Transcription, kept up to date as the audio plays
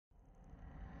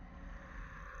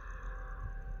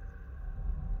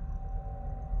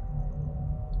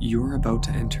You're about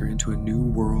to enter into a new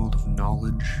world of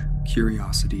knowledge,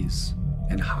 curiosities,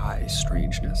 and high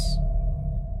strangeness.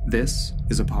 This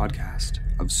is a podcast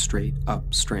of Straight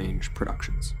Up Strange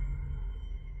Productions.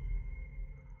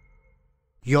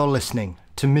 You're listening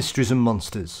to Mysteries and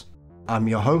Monsters. I'm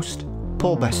your host,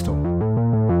 Paul Bestel.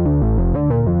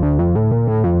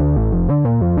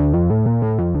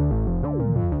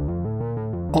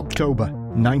 October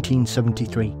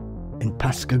 1973, in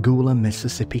Pascagoula,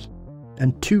 Mississippi,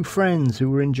 and two friends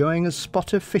who were enjoying a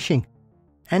spot of fishing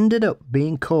ended up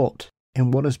being caught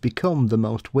in what has become the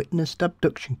most witnessed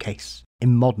abduction case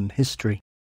in modern history.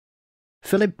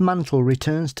 Philip Mantle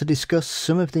returns to discuss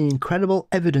some of the incredible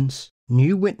evidence,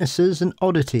 new witnesses and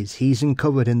oddities he's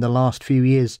uncovered in the last few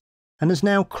years, and has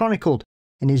now chronicled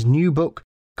in his new book,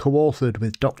 co-authored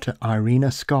with Dr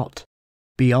Irena Scott,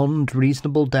 Beyond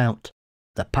Reasonable Doubt,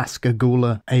 The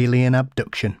Pascagoula Alien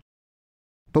Abduction.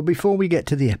 But before we get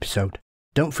to the episode,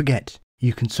 don't forget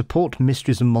you can support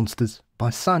Mysteries and Monsters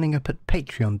by signing up at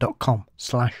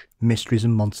patreon.com/Mysteries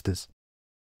and Monsters.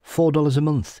 $4 a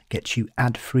month gets you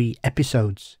ad-free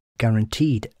episodes,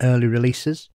 guaranteed early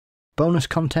releases, bonus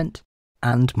content,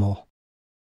 and more.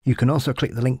 You can also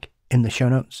click the link in the show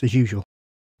notes as usual.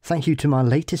 Thank you to my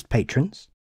latest patrons,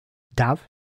 Dav,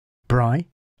 Bry,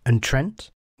 and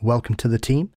Trent. Welcome to the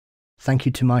team. Thank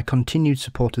you to my continued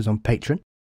supporters on Patreon.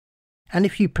 And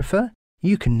if you prefer,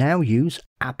 you can now use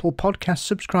Apple Podcast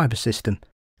subscriber system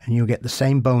and you'll get the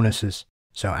same bonuses.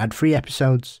 So ad-free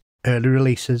episodes, early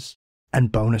releases,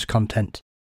 and bonus content.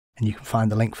 And you can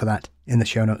find the link for that in the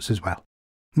show notes as well.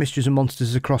 Mysteries and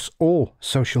Monsters across all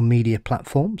social media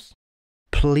platforms.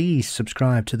 Please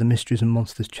subscribe to the Mysteries and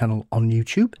Monsters channel on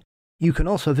YouTube. You can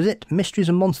also visit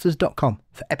mysteriesandmonsters.com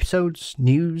for episodes,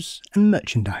 news, and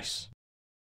merchandise.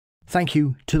 Thank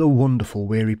you to the wonderful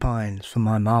Weary Pines for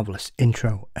my marvellous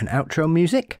intro and outro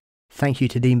music. Thank you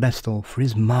to Dean Bestel for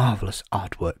his marvellous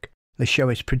artwork. The show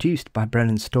is produced by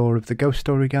Brennan Storr of the Ghost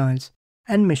Story Guys,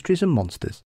 and Mysteries and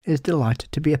Monsters is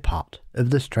delighted to be a part of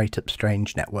the Straight Up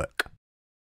Strange network.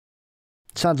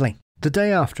 Sadly, the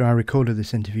day after I recorded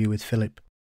this interview with Philip,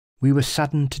 we were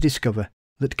saddened to discover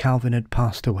that Calvin had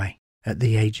passed away at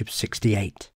the age of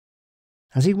 68.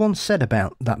 As he once said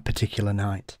about that particular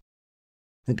night,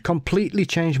 "It completely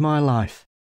changed my life.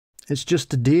 It's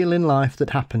just a deal in life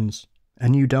that happens,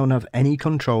 and you don't have any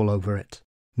control over it.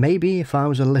 Maybe if I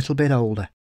was a little bit older,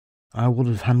 I would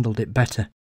have handled it better,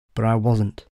 but I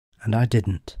wasn't, and I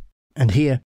didn't." And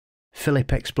here,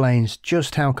 Philip explains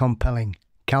just how compelling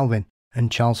Calvin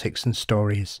and Charles Hickson's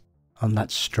story is on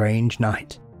that strange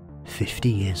night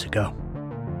 50 years ago.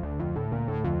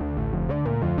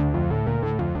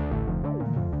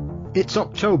 It's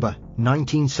October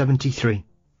 1973.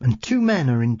 And two men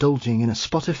are indulging in a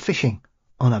spot of fishing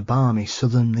on a balmy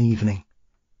southern evening,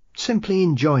 simply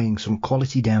enjoying some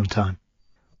quality downtime.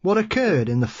 What occurred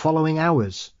in the following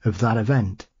hours of that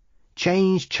event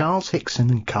changed Charles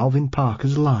Hickson and Calvin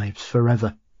Parker's lives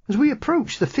forever. As we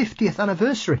approach the 50th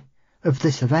anniversary of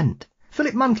this event,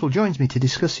 Philip Mantle joins me to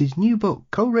discuss his new book,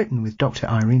 co-written with Dr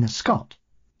Irena Scott,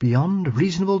 Beyond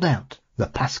Reasonable Doubt, The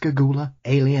Pascagoula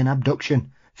Alien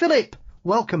Abduction. Philip!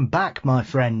 Welcome back, my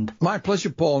friend. My pleasure,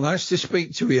 Paul. Nice to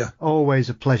speak to you. Always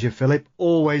a pleasure, Philip.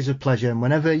 Always a pleasure. And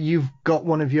whenever you've got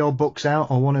one of your books out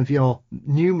or one of your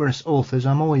numerous authors,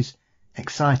 I'm always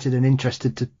excited and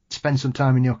interested to spend some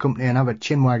time in your company and have a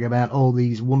chinwag about all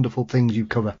these wonderful things you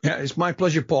cover. Yeah, it's my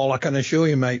pleasure, Paul. I can assure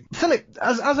you, mate. Philip,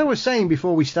 as I was saying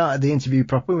before we started the interview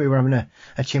properly, we were having a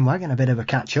chinwag and a bit of a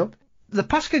catch-up. The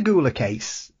Pascagoula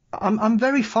case, I'm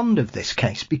very fond of this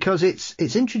case because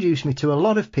it's introduced me to a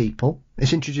lot of people.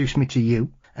 It's introduced me to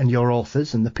you and your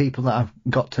authors and the people that I've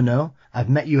got to know. I've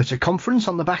met you at a conference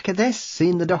on the back of this,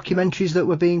 seen the documentaries that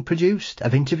were being produced.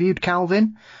 I've interviewed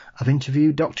Calvin. I've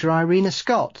interviewed Dr Irena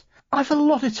Scott. I've had a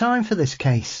lot of time for this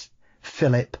case,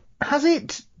 Philip. Has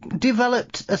it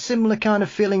developed a similar kind of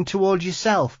feeling towards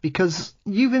yourself? Because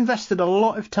you've invested a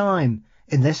lot of time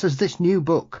in this, as this new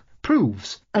book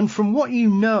proves. And from what you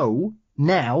know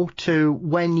now to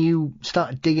when you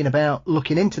started digging about,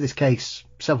 looking into this case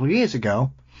several years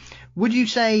ago, would you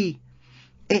say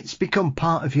it's become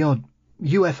part of your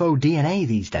UFO DNA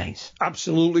these days?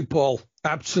 Absolutely, Paul.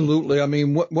 Absolutely. I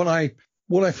mean, when I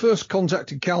first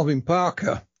contacted Calvin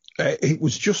Parker, it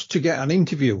was just to get an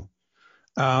interview.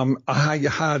 I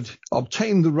had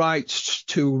obtained the rights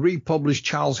to republish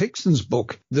Charles Hickson's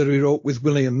book that he wrote with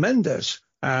William Mendes.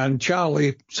 And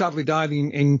Charlie sadly died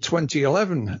in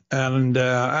 2011. And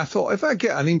I thought, if I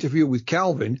get an interview with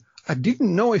Calvin, I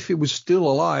didn't know if he was still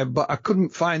alive, but I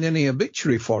couldn't find any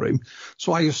obituary for him.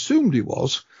 So I assumed he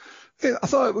was. I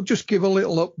thought it would just give a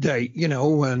little update,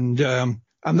 and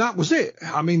And that was it.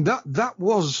 I mean, that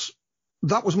was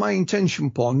my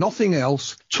intention, Paul. Nothing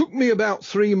else. Took me about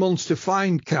 3 months to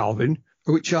find Calvin,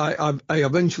 which I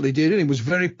eventually did, and he was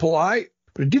very polite,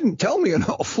 but he didn't tell me an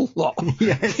awful lot,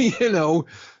 Yes. you know.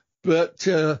 But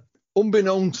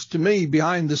unbeknownst to me,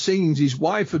 behind the scenes, his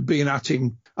wife had been at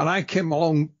him, and I came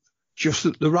along just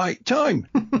at the right time.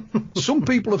 Some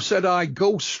people have said I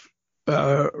ghost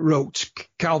wrote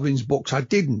Calvin's books. I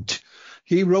didn't.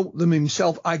 He wrote them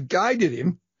himself. I guided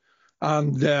him,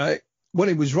 and when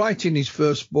he was writing his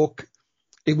first book,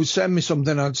 he would send me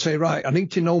something. I'd say, right, I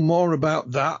need to know more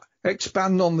about that.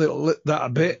 Expand on that a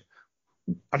bit.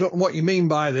 I don't know what you mean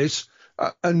by this.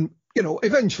 And, you know,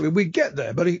 eventually we'd get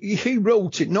there. But he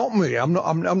wrote it, not me. I'm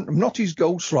not his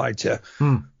ghostwriter.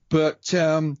 But,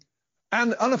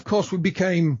 and of course we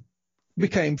became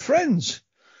friends.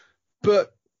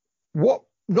 But what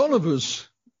none of us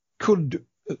could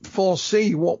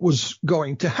foresee what was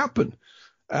going to happen.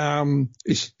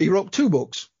 He wrote 2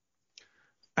 books,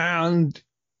 and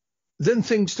then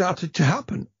things started to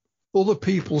happen. Other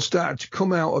people started to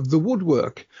come out of the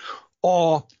woodwork,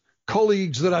 or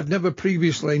colleagues that I'd never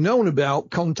previously known about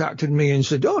contacted me and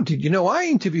said, oh, did you know I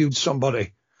interviewed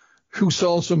somebody who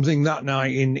saw something that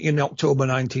night in October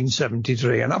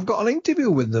 1973, and I've got an interview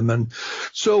with them. And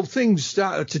so things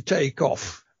started to take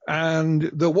off. And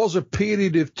there was a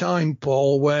period of time,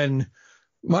 Paul, when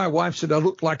my wife said I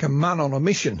looked like a man on a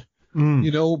mission,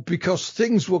 you know, because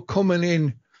things were coming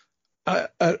in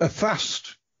at a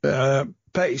fast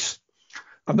pace.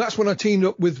 And that's when I teamed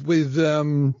up with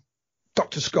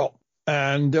Dr. Scott.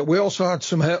 And we also had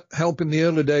some help in the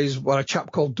early days by a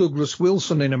chap called Douglas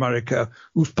Wilson in America,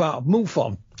 who's part of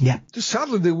MUFON. Yeah.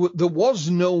 Sadly, there was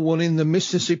no one in the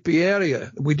Mississippi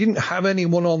area. We didn't have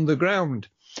anyone on the ground.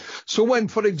 So when,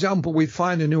 for example, we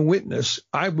find a new witness,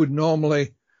 I would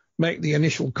normally make the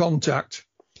initial contact.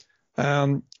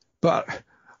 But,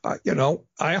 you know,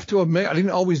 I have to admit, I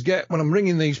didn't always get, when I'm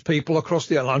ringing these people across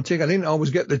the Atlantic, I didn't always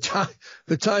get the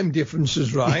time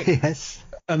differences right. Yes.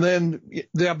 And then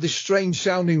they have this strange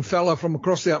sounding fella from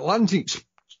across the Atlantic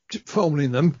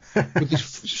phoning them with this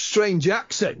strange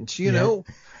accent, you know.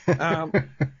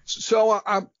 So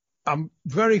I'm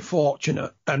very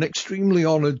fortunate and extremely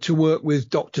honoured to work with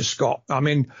Dr. Scott. I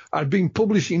mean, I'd been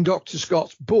publishing Dr.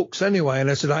 Scott's books anyway, and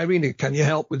I said, Irena, can you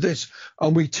help with this?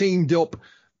 And we teamed up,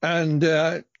 and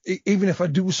even if I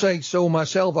do say so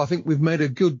myself, I think we've made a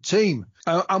good team.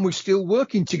 And we're still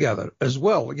working together as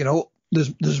well. You know,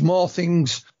 there's more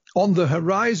things on the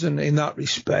horizon in that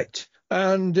respect.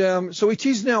 And so it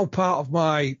is now part of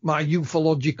my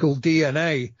ufological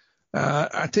DNA.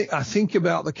 I think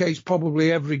about the case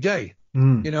probably every day,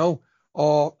 you know,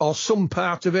 or some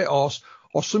part of it, or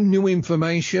some new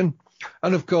information.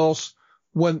 And of course,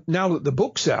 now that the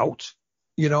book's out,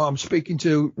 you know, I'm speaking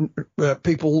to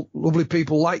lovely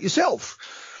people like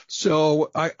yourself.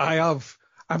 So I'm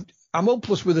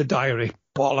hopeless with a diary,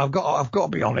 Paul. I've got to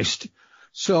be honest.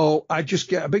 So I just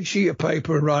get a big sheet of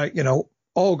paper and write, you know,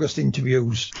 August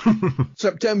interviews,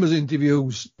 September's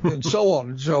interviews, and so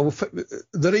on. So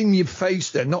they're in your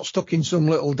face. They're not stuck in some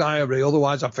little diary.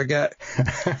 Otherwise, I forget.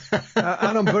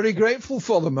 And I'm very grateful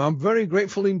for them. I'm very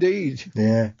grateful indeed.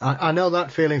 Yeah, I know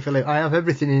that feeling, Philip. I have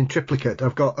everything in triplicate.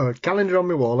 I've got a calendar on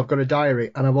my wall. I've got a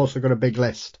diary, and I've also got a big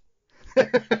list.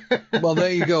 Well,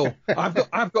 there you go.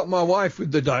 I've got my wife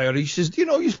with the diary. She says, you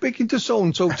know, you're speaking to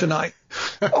so-and-so tonight.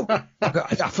 Oh,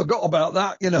 I forgot about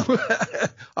that, you know.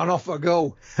 And off I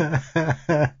go.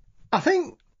 I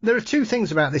think there are 2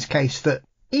 things about this case that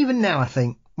even now, I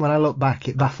think, when I look back,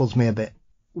 it baffles me a bit.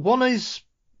 One is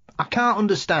I can't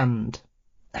understand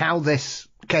how this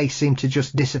case seemed to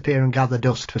just disappear and gather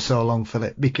dust for so long,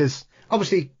 Philip, because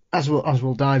obviously, as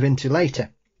we'll dive into later,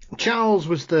 Charles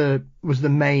was the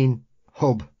main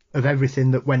hub of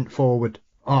everything that went forward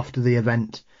after the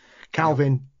event.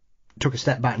 Calvin took a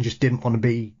step back and just didn't want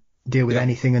to deal with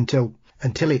anything until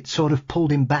it sort of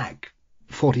pulled him back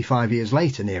 45 years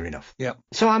later, near enough. Yeah.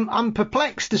 So I'm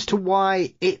perplexed as to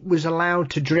why it was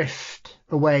allowed to drift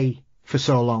away for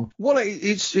so long. Well,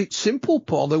 it's simple,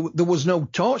 Paul. There was no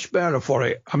torchbearer for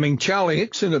it. I mean, Charlie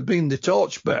Hickson had been the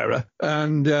torchbearer,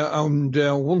 and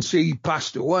once he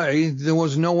passed away, there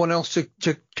was no one else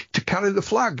to carry the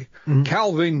flag. Mm-hmm.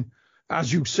 Calvin,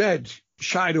 as you said,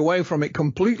 shied away from it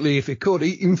completely if he could.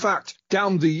 In fact,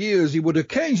 down the years, he would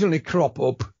occasionally crop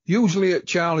up, usually at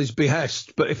Charlie's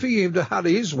behest. But if he had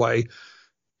his way,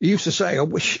 he used to say, I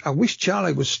wish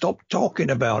Charlie would stop talking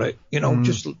about it, you know,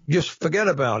 just forget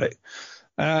about it.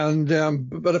 And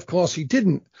but of course he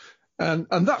didn't. And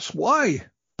that's why,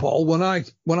 Paul, when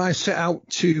I set out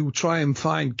to try and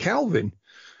find Calvin,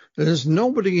 There's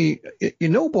nobody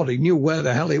knew where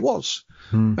the hell he was.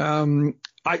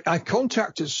 I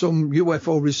contacted some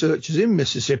UFO researchers in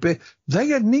Mississippi. They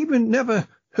had never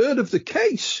heard of the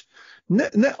case,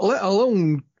 let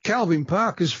alone Calvin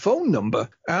Parker's phone number.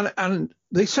 And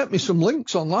they sent me some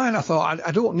links online. I thought,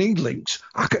 I don't need links.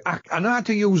 I know how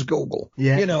to use Google.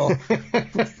 Yeah.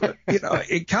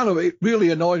 It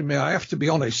really annoyed me, I have to be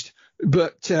honest.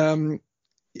 But, I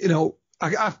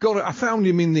found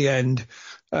him in the end.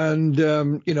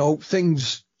 And,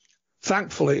 things,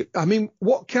 thankfully, I mean,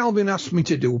 what Calvin asked me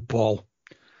to do, Paul,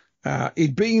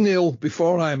 he'd been ill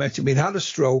before I met him. He'd had a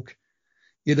stroke.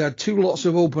 He'd had 2 lots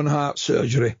of open heart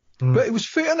surgery. But he was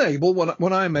fit and able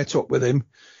when I met up with him.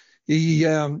 He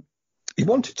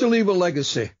wanted to leave a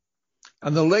legacy.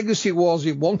 And the legacy was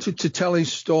he wanted to tell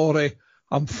his story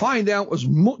and find out as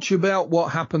much about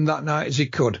what happened that night as he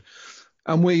could.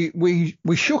 And we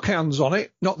shook hands on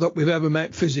it. Not that we've ever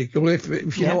met physically,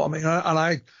 if you know what I mean.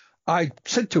 And I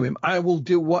said to him, I will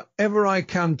do whatever I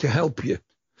can to help you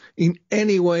in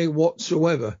any way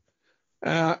whatsoever.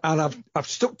 And I've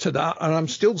stuck to that, and I'm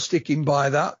still sticking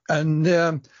by that. And,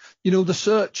 the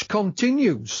search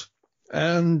continues.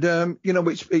 And,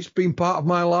 it's been part of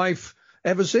my life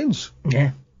ever since.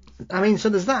 Yeah. I mean, so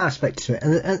there's that aspect to it.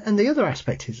 And the other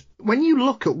aspect is, when you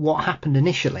look at what happened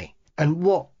initially and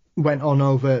what went on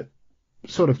over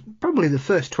sort of probably the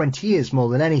first 20 years more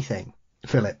than anything,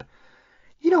 Philip,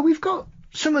 we've got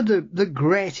some of the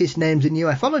greatest names in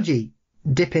ufology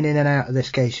dipping in and out of this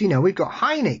case. We've got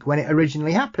Hynek when it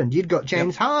originally happened. You'd got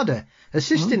James Harder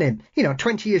assisting him.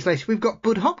 20 years later, we've got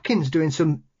Bud Hopkins doing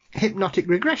some hypnotic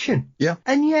regression. Yeah.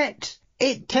 And yet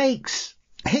it takes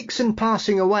Hickson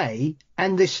passing away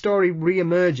and this story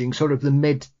re-emerging sort of the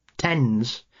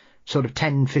mid-10s, sort of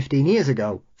 10, 15 years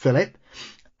ago, Philip,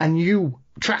 and you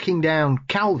tracking down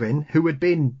Calvin, who had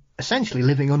been essentially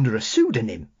living under a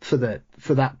pseudonym for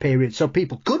that period, so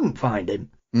people couldn't find him.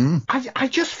 I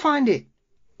just find it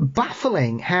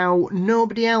baffling how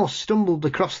nobody else stumbled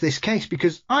across this case,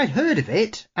 because I'd heard of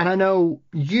it, and I know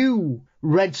you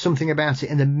read something about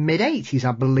it in the mid-80s,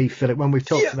 I believe, Philip, when we've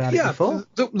talked about it before.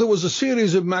 There was a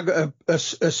series of a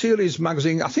series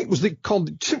magazine, I think it was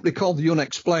simply called The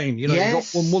Unexplained. You got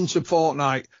one once a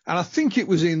fortnight, and I think it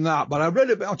was in that, but I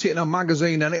read about it in a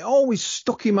magazine, and it always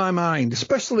stuck in my mind,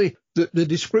 especially the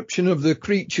description of the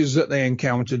creatures that they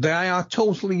encountered. They are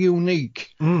totally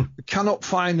unique. You cannot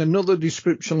find another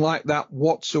description like that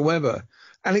whatsoever.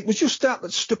 And it was just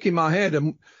that stuck in my head.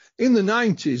 And in the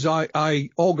 90s, I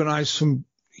organised some,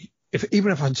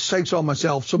 even if I'd say so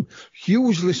myself, some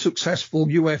hugely successful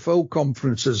UFO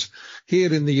conferences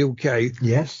here in the UK.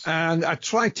 Yes. And I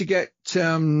tried to get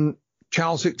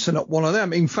Charles Hickson at one of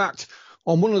them. In fact,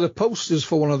 on one of the posters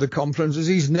for one of the conferences,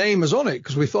 his name is on it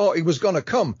because we thought he was going to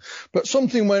come. But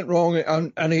something went wrong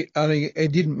and he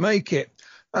didn't make it.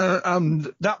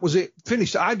 And that was it,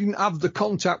 finished. I didn't have the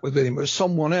contact with him. It was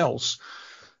someone else.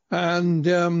 And,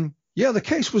 the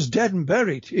case was dead and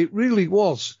buried. It really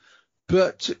was.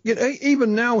 But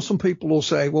even now, some people will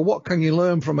say, well, what can you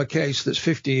learn from a case that's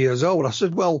 50 years old? I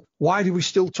said, well, why do we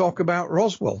still talk about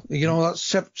Roswell?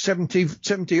 That's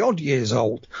 70 odd years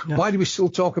old. Yeah. Why do we still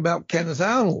talk about Kenneth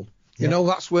Arnold?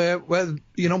 That's where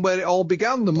it all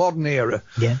began, the modern era.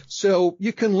 Yeah. So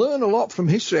you can learn a lot from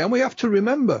history. And we have to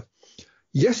remember,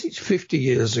 yes, it's 50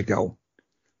 years ago,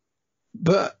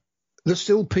 but there's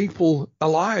still people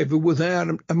alive who were there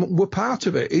and were part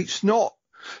of it. It's not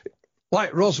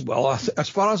like Roswell. As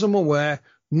far as I'm aware,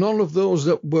 none of those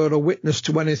that were a witness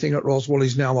to anything at Roswell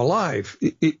is now alive.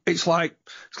 It's like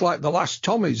the last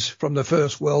Tommies from the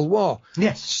First World War.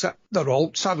 Yes, they've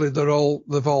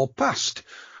all passed.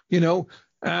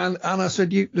 And I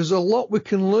said, there's a lot we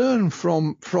can learn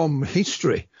from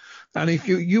history, and if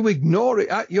you ignore it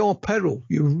at your peril,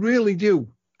 you really do.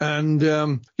 And,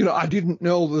 I didn't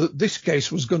know that this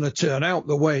case was going to turn out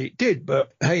the way it did,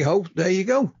 but hey ho, there you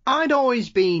go. I'd always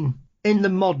been in the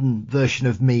modern version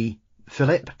of me,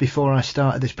 Philip, before I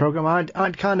started this program.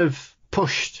 I'd kind of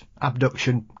pushed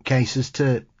abduction cases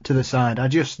to the side. I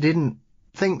just didn't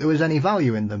think there was any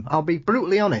value in them. I'll be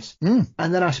brutally honest. And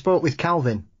then I spoke with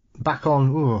Calvin back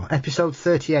on episode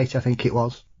 38, I think it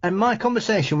was. And my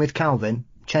conversation with Calvin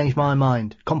changed my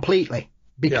mind completely.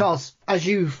 Because, as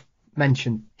you've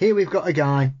mentioned, here we've got a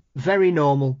guy, very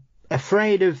normal,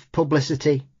 afraid of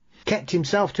publicity, kept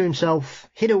himself to himself,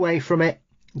 hid away from it,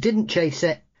 didn't chase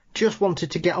it, just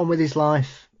wanted to get on with his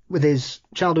life, with his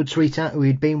childhood sweetheart who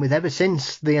he'd been with ever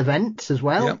since the events as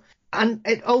well. Yep.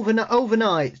 And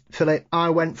overnight, Philip,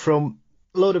 I went from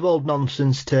a load of old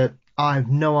nonsense to I've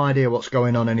no idea what's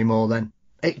going on anymore then.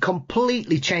 It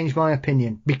completely changed my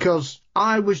opinion because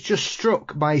I was just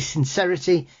struck by his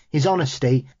sincerity, his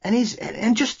honesty,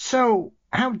 and just so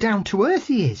how down to earth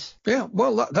he is. Yeah,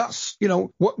 well, that's, you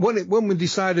know, when we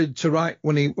decided to write,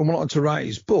 when he wanted to write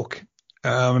his book,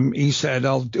 he said,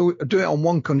 I'll do it on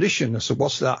one condition. I said,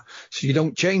 what's that? So you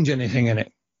don't change anything in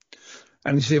it.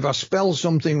 And he said, if I spell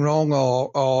something wrong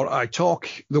or I talk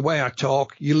the way I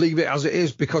talk, you leave it as it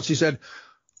is, because he said,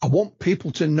 I want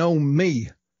people to know me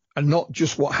and not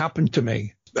just what happened to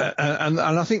me. And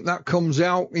I think that comes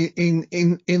out in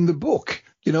the book.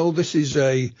 You know, this is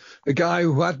a guy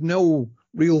who had no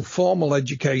real formal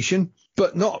education,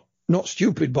 but not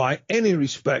stupid by any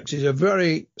respects. He's a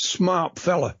very smart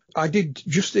fella. I did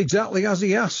just exactly as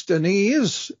he asked, and he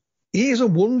is a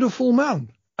wonderful man.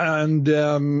 And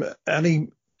he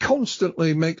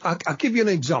constantly I'll give you an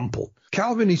example.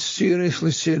 Calvin is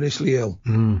seriously ill.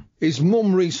 His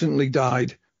mum recently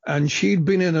died, and she'd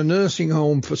been in a nursing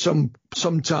home for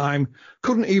some time,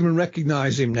 couldn't even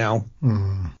recognize him now.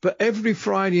 But every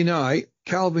Friday night,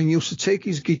 Calvin used to take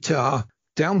his guitar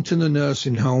down to the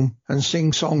nursing home and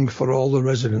sing songs for all the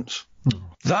residents.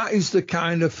 That is the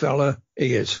kind of fella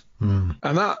he is. And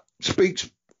that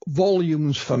speaks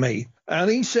volumes for me.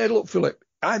 And he said, look, Philip,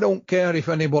 I don't care if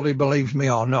anybody believes me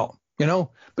or not, you know,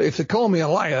 but if they call me a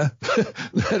liar,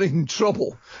 they're in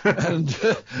trouble. And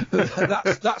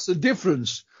that's the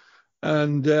difference.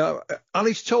 And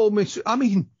he's told me,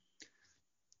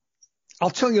 I'll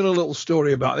tell you a little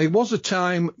story about it. There was a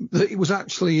time that he was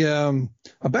actually a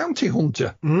bounty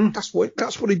hunter. That's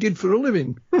what he did for a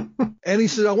living. And he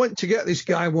said, I went to get this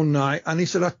guy one night, and he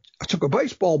said, I took a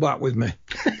baseball bat with me.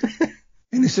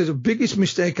 And he said, the biggest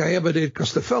mistake I ever did,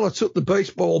 because the fella took the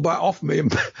baseball bat off me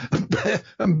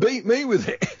and beat me with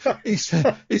it. He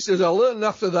says, I learned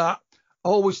after that,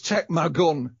 always take my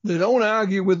gun. They don't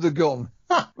argue with the gun.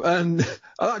 And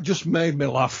that just made me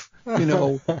laugh, you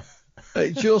know.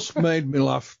 It just made me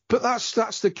laugh. But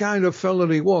that's the kind of fella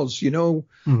he was, you know,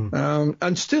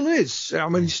 and still is. I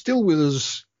mean, he's still with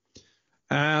us.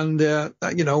 And,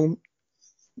 you know,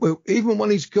 well, even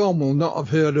when he's gone, we'll not have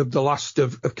heard of the last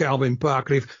of Calvin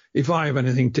Parker, if I have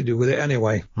anything to do with it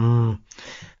anyway.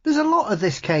 There's a lot of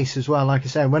this case as well, like I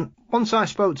said. Once I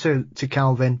spoke to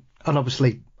Calvin, and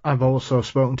obviously I've also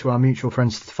spoken to our mutual friend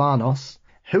Stefanos,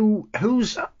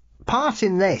 whose part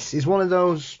in this is one of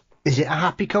those. Is it a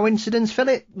happy coincidence,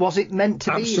 Philip? Was it meant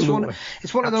to be? Absolutely.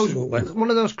 It's one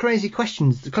of those crazy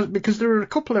questions, because there are a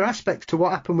couple of aspects to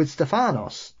what happened with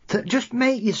Stefanos that just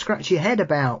make you scratch your head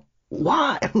about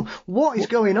why, what is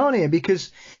going on here?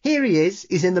 Because here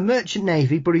he's in the Merchant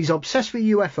Navy, but he's obsessed with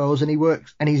UFOs,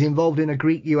 and he's involved in a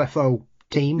Greek UFO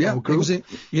team or group.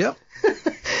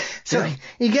 So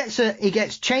he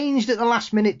gets changed at the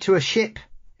last minute to a ship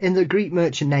in the Greek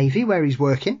Merchant Navy where he's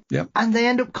working, and they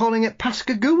end up calling it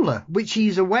Pascagoula, which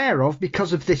he's aware of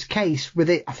because of this case with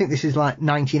it. I think this is like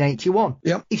 1981.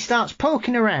 He starts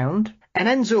poking around and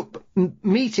ends up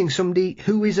meeting somebody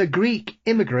who is a Greek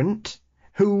immigrant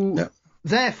who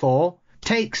therefore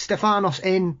takes Stefanos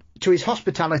in to his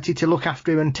hospitality to look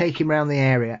after him and take him around the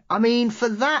area. I mean, for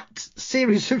that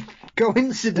series of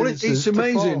coincidences. Well, it's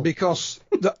amazing because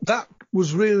that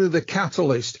was really the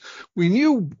catalyst. We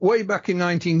knew way back in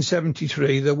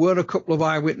 1973 there were a couple of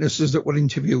eyewitnesses that were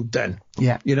interviewed then.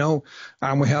 You know,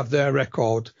 and we have their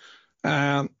record.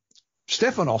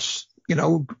 Stefanos, you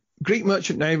know, Greek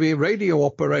Merchant Navy, radio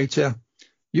operator,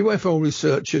 UFO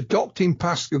researcher, docked in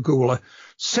Pascagoula,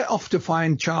 set off to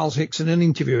find Charles Hickson and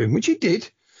interview him, which he did.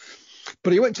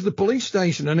 But he went to the police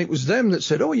station, and it was them that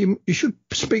said, oh, you should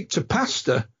speak to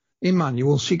Pastor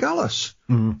Emmanuel Sigalis.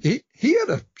 He had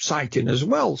a sighting as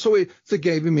well. So they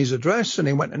gave him his address, and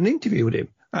he went and interviewed him.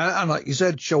 And like you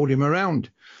said, showed him around.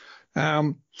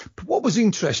 But what was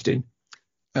interesting,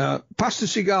 Pastor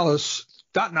Sigalis,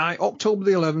 that night, October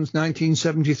the 11th,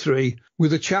 1973,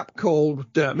 with a chap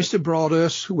called Mr.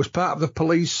 Broadhurst, who was part of the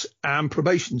police and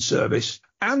probation service,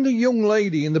 and a young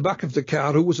lady in the back of the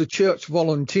car who was a church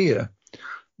volunteer,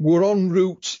 were en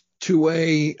route to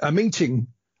a meeting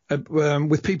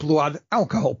with people who had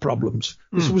alcohol problems.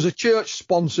 This was a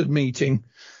church-sponsored meeting,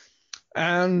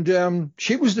 and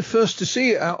she was the first to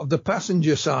see it out of the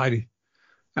passenger side.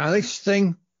 And this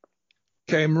thing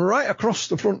came right across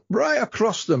the front, right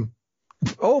across them,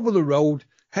 over the road,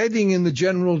 heading in the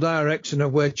general direction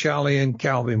of where Charlie and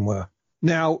Calvin were.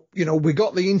 Now, you know, we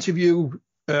got the interview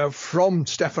from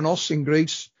Stefanos in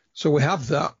Greece, so we have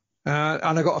that.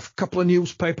 And I got a couple of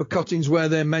newspaper cuttings where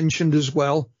they're mentioned as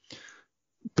well.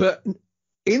 But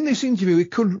in this interview, he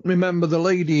couldn't remember the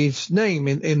lady's name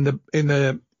in the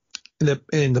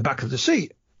back of the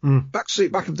seat, back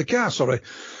of the car, sorry.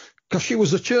 because she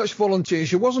was a church volunteer.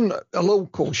 She wasn't a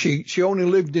local. She only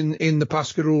lived in the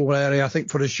Pascagoula area, I think,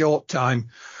 for a short time.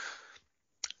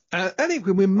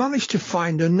 Anyway, we managed to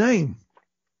find her name.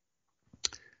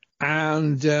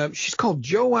 And she's called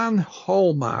Joanne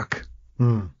Hallmark.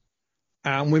 And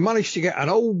we managed to get an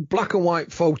old black and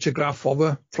white photograph of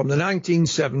her from the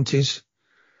 1970s.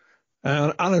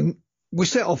 And we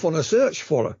set off on a search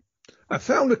for her. I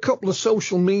found a couple of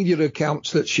social media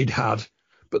accounts that she'd had,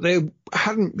 but they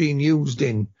hadn't been used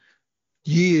in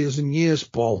years and years,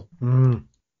 Paul. And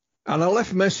I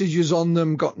left messages on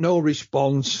them, got no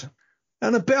response.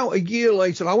 And about a year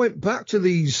later, I went back to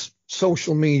these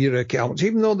social media accounts,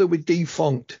 even though they were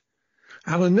defunct.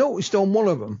 And I noticed on one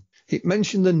of them, it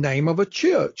mentioned the name of a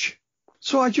church.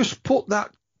 So I just put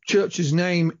that church's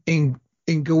name in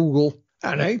Google,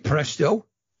 and hey, presto,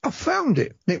 I found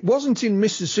it. It wasn't in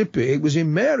Mississippi, it was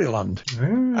in Maryland.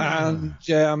 And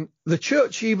the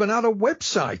church even had a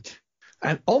website.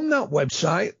 And on that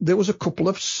website, there was a couple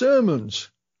of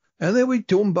sermons. And they were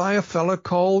done by a fella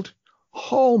called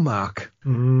Hallmark.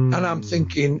 And I'm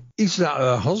thinking, is that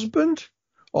her husband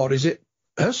or is it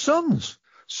her son's?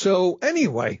 So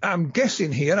anyway, I'm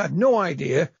guessing here, I had no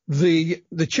idea. The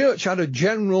church had a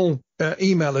general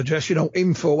email address,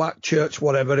 info@church,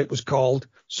 whatever it was called.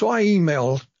 So I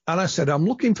emailed and I said, I'm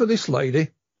looking for this lady.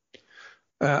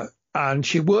 And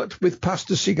she worked with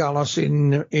Pastor Sigalas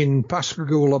in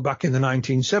Pascagoula back in the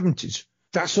 1970s.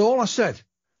 That's all I said.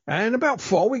 And about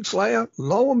 4 weeks later,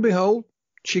 lo and behold,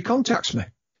 she contacts me.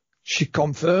 She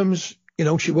confirms,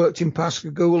 she worked in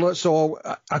Pascagoula. So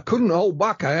I couldn't hold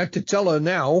back. I had to tell her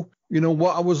now,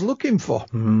 what I was looking for.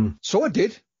 So I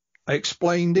did. I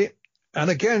explained it.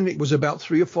 And again, it was about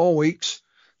 3 or 4 weeks.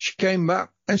 She came back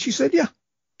and she said, yeah.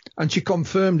 And she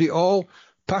confirmed it all.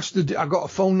 I got a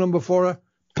phone number for her,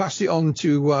 passed it on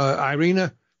to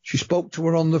Irena. She spoke to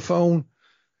her on the phone.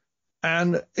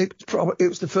 And it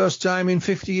was the first time in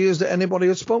 50 years that anybody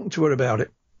had spoken to her about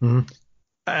it.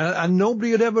 And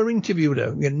nobody had ever interviewed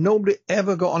her. Nobody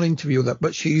ever got an interview with her,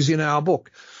 but she's in our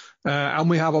book. And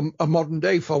we have a modern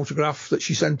day photograph that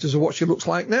she sent us of what she looks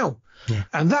like now.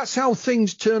 And that's how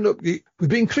things turned up. We've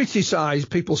been criticised,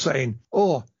 people saying,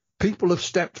 people have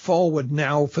stepped forward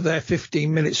now for their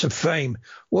 15 minutes of fame.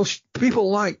 Well, people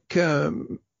like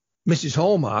Mrs.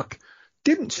 Hallmark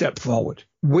didn't step forward.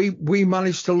 We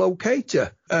managed to locate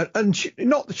her. And she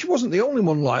wasn't the only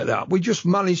one like that. We just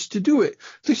managed to do it.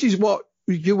 This is what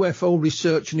UFO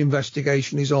research and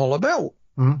investigation is all about.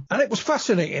 And it was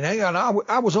fascinating, and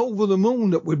I was over the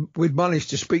moon that we'd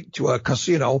managed to speak to her because,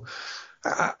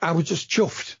 I was just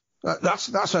chuffed. I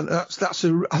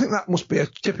think that must be a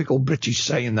typical British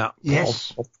saying that.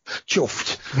 Yes. Paul.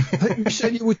 Chuffed. I think you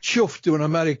said you were chuffed to an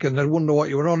American. They'd wonder what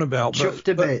you were on about. Chuffed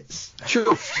to bits.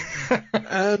 Chuffed.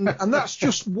 and that's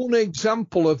just one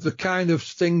example of the kind of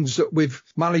things that we've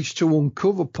managed to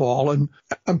uncover, Paul,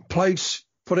 and place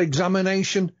for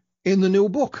examination in the new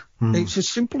book. It's as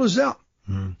simple as that.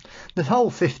 The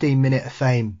whole 15-minute of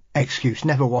fame excuse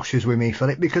never washes with me,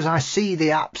 Philip, because I see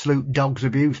the absolute dog's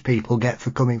abuse people get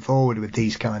for coming forward with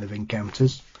these kind of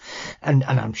encounters. And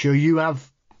I'm sure you have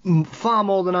far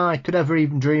more than I could ever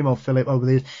even dream of, Philip, over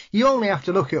the years. You only have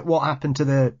to look at what happened to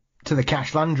the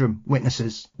Cash Landrum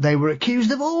witnesses. They were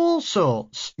accused of all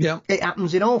sorts. Yeah. It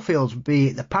happens in all fields, be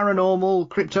it the paranormal,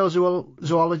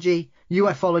 cryptozoology,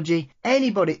 ufology,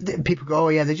 anybody. People go,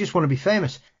 they just want to be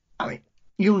famous. I mean,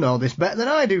 you know this better than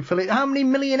I do, Philip. How many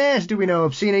millionaires do we know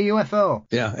have seen a UFO?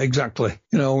 Yeah, exactly.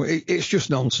 It's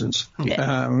just nonsense.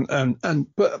 Yeah.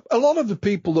 But a lot of the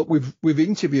people that we've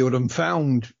interviewed and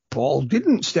found, Paul,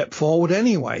 didn't step forward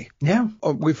anyway. Yeah.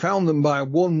 We found them by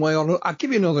one way or another. I'll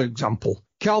give you another example.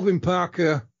 Calvin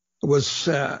Parker was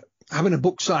having a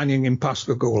book signing in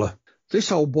Pascagoula.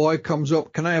 This old boy comes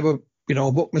up, can I have a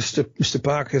book, Mr.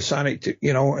 Parker, sign it,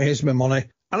 here's my money.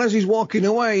 And as he's walking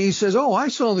away, he says, I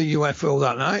saw the UFO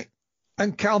that night.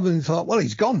 And Calvin thought, well,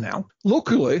 he's gone now.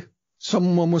 Luckily,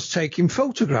 someone was taking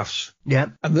photographs. Yeah.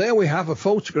 And there we have a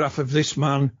photograph of this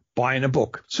man buying a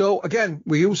book. So, again,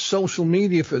 we use social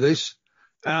media for this.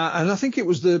 And I think it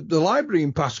was the library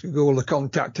in Pascagoula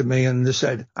contacted me and they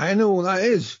said, I know who that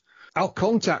is. I'll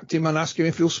contact him and ask him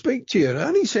if he'll speak to you.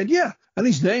 And he said, yeah. And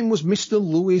his name was Mr.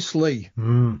 Lewis Lee.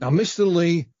 Now, Mr.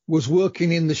 Lee was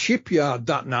working in the shipyard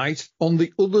that night on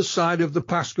the other side of the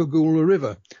Pascagoula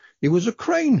River. He was a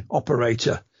crane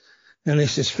operator. And he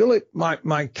says, Philip,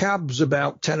 my cab's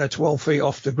about 10 or 12 feet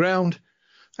off the ground.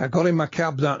 I got in my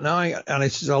cab that night, and he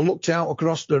says, I looked out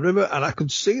across the river, and I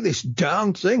could see this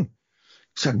darn thing. He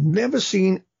said, I've never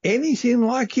seen anything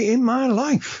like it in my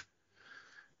life.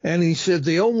 And he said,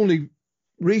 the only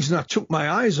reason I took my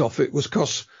eyes off it was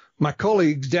because my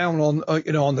colleagues down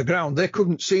on the ground, they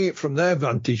couldn't see it from their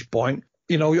vantage point.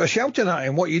 You're shouting at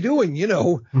him, what are you doing,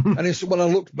 And it's when I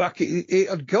looked back, it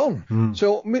had gone.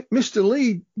 So Mr.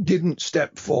 Lee didn't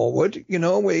step forward.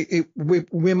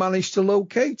 We managed to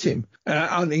locate him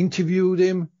and interviewed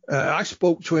him. I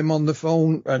spoke to him on the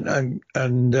phone,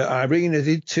 and Irena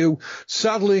did too.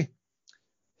 Sadly,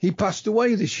 he passed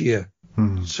away this year.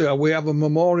 So we have a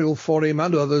memorial for him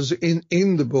and others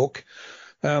in the book,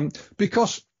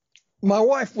 because my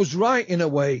wife was right in a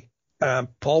way.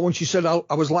 Paul, when she said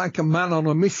I was like a man on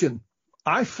a mission,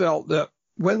 I felt that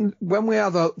when we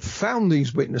either found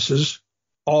these witnesses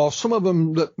or some of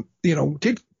them that,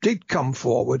 did come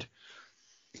forward,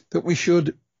 that we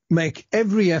should make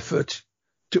every effort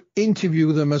to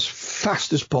interview them as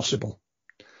fast as possible.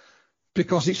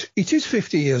 Because it is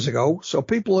 50 years ago, so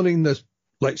people are in the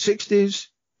late 60s,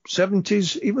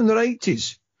 70s, even their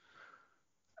 80s.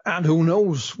 And who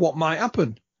knows what might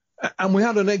happen. And we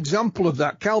had an example of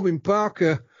that. Calvin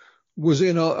Parker was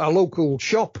in a local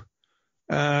shop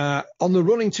on the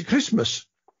run into Christmas.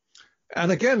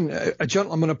 And again, a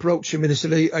gentleman approached him and he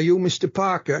said, "Are you Mr.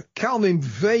 Parker?" Calvin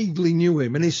vaguely knew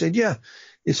him. And he said, "Yeah."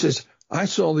 He says, "I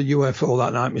saw the UFO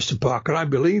that night, Mr. Parker. I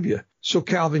believe you." So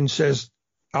Calvin says,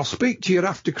 "I'll speak to you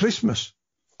after Christmas."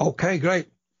 Okay, great.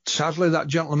 Sadly, that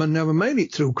gentleman never made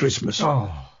it through Christmas.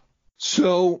 Oh.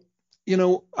 So,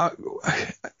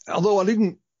 although I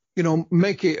didn't,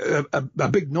 make it a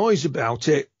big noise about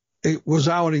it, it was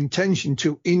our intention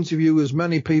to interview as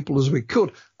many people as we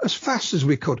could, as fast as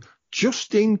we could,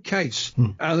 just in case.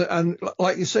 And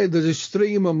like you say, there's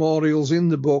 3 memorials in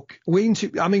the book.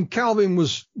 Calvin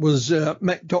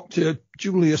met Dr.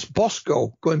 Julius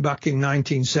Bosco going back in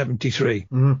 1973.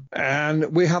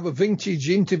 And we have a vintage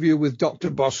interview with Dr.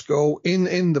 Bosco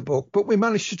in the book, but we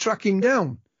managed to track him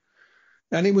down.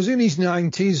 And he was in his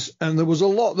 90s, and there was a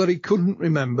lot that he couldn't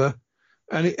remember.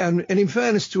 And in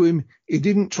fairness to him, he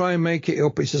didn't try and make it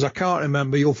up. He says, "I can't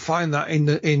remember. You'll find that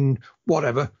in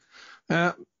whatever."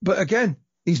 But again,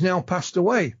 he's now passed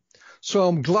away. So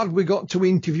I'm glad we got to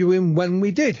interview him when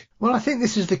we did. Well, I think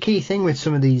this is the key thing with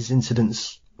some of these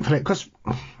incidents, because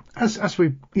as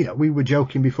we were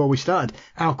joking before we started,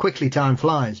 how quickly time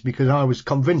flies, because I was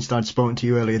convinced I'd spoken to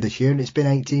you earlier this year and it's been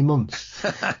 18 months.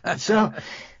 So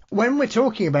when we're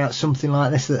talking about something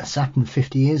like this that's happened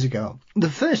 50 years ago, the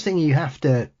first thing you have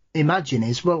to imagine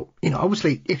is, well,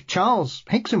 obviously, if Charles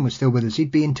Hickson was still with us,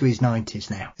 he'd be into his 90s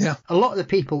now. Yeah. A lot of the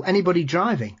people, anybody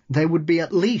driving, they would be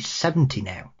at least 70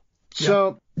 now.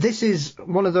 So this is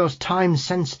one of those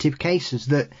time-sensitive cases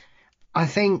that I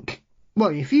think, well,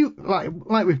 if you,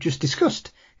 like we've just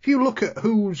discussed, if you look at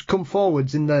who's come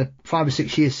forwards in the 5 or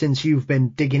 6 years since you've been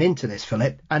digging into this,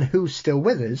 Philip, and who's still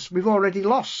with us, we've already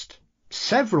lost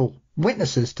several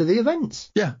witnesses to the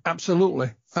events. Yeah,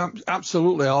 absolutely.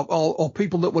 Absolutely. Or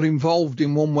people that were involved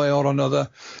in one way or another.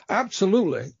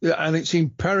 Absolutely. And it's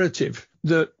imperative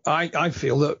that I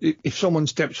feel that if someone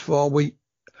steps forward,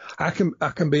 I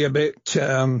can be a bit,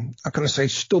 how can I say,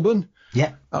 stubborn.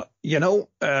 Yeah.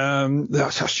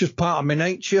 That's just part of my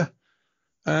nature.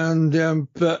 And,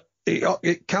 but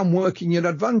it can work in your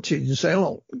advantage and say,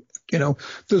 look,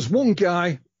 there's one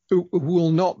guy who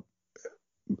will not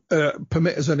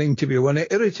permit us an interview, and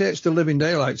it irritates the living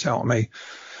daylights out of me.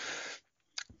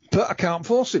 But I can't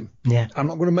force him. Yeah. I'm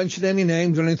not going to mention any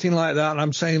names or anything like that. And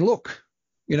I'm saying, look,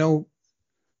 he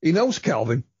knows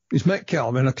Calvin. He's met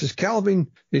Calvin, because Calvin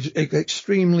is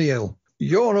extremely ill.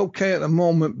 You're okay at the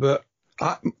moment, but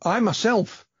I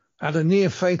myself had a near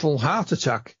fatal heart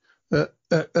attack at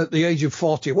the age of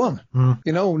 41.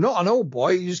 Not an old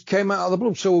boy. He just came out of the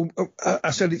blue. So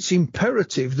I said it's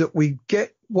imperative that we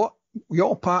get what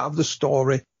your part of the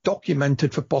story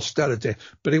documented for posterity,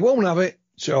 but he won't have it.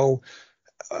 So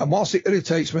whilst it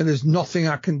irritates me, there's nothing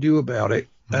I can do about it.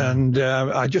 And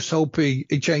I just hope he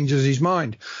changes his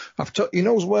mind. He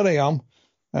knows where I am.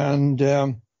 And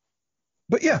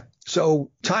but yeah,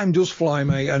 so time does fly,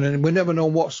 mate, and we never know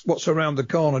what's around the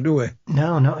corner, do we?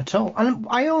 No, not at all. And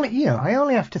I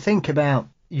only have to think about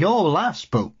your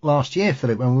last book last year,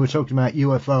 Philip, when we were talking about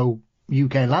UFO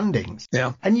UK landings.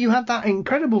 Yeah. And you had that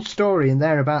incredible story in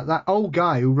there about that old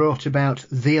guy who wrote about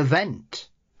the event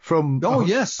from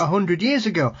 100 years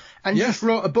ago, and just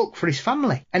wrote a book for his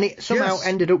family, and it somehow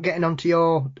ended up getting onto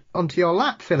your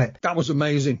lap, Philip. That was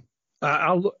amazing.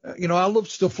 I love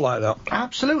stuff like that.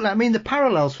 Absolutely. I mean, the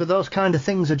parallels for those kind of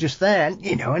things are just there. And,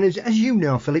 and as you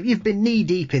know, Philip, you've been knee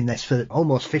deep in this for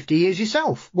almost 50 years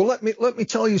yourself. Well, let me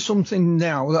tell you something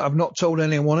now that I've not told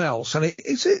anyone else. And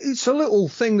it's a little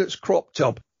thing that's cropped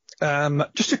up.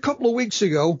 Just a couple of weeks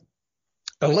ago,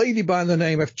 a lady by the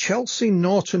name of Chelsea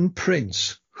Norton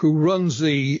Prince, who runs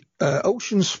the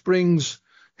Ocean Springs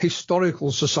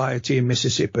Historical Society in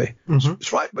Mississippi.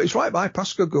 Mm-hmm. It's right by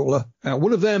Pascagoula.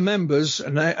 One of their members,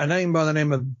 a name by the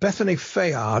name of Bethany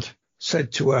Fayard,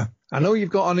 said to her, I know you've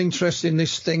got an interest in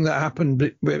this thing that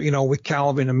happened, with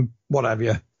Calvin and what have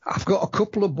you. I've got a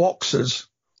couple of boxes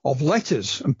of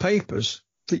letters and papers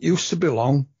that used to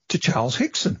belong to Charles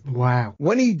Hickson. Wow.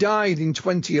 When he died in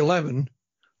 2011,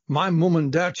 my mum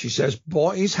and dad, she says,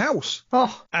 bought his house.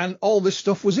 Oh. And all this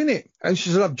stuff was in it. And she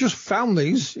said, I've just found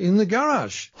these in the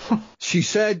garage. She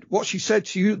said,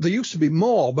 there used to be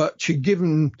more, but she'd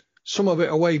given some of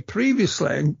it away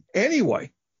previously. And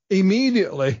anyway,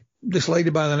 immediately, this lady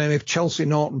by the name of Chelsea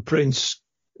Norton Prince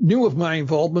knew of my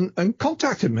involvement and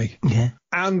contacted me. Yeah.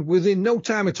 And within no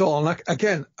time at all,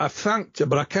 and I thanked her,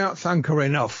 but I can't thank her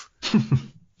enough.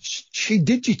 She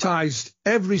digitized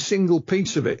every single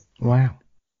piece of it. Wow.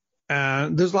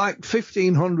 And there's like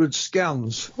 1,500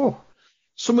 scans. Oh.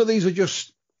 Some of these are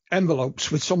just envelopes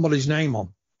with somebody's name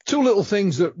on. Two little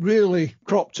things that really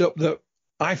cropped up that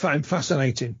I find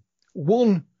fascinating.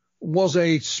 One was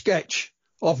a sketch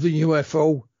of the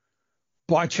UFO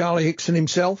by Charlie Hickson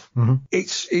himself. Mm-hmm.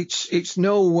 It's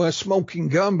no smoking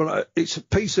gun, but it's a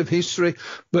piece of history.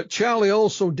 But Charlie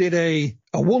also did a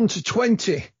 1 to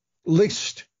 20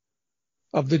 list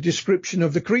of the description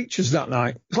of the creatures that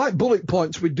night. It's like bullet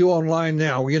points we do online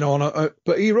now,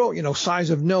 but he wrote, size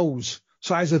of nose,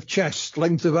 size of chest,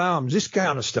 length of arms, this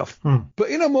kind of stuff. But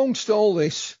in amongst all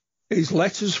this is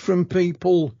letters from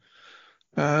people,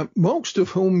 most of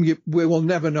whom we will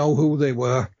never know who they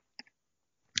were.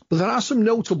 But there are some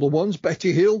notable ones,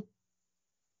 Betty Hill,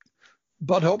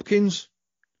 Bud Hopkins,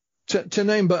 to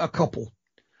name but a couple.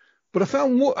 But I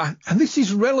found and this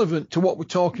is relevant to what we're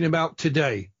talking about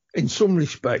today in some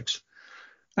respects.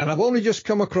 And I've only just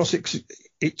come across it.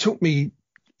 It took me,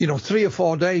 3 or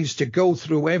 4 days to go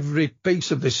through every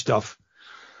piece of this stuff.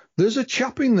 There's a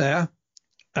chap in there,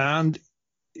 and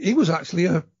he was actually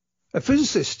a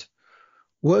physicist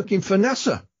working for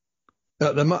NASA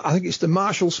at I think it's the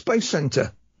Marshall Space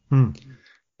Center. And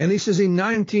he says in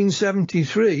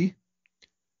 1973,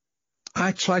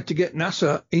 I tried to get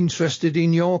NASA interested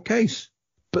in your case,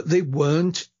 but they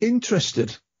weren't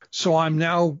interested. So I'm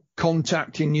now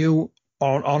contacting you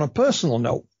on a personal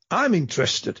note. I'm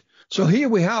interested. So here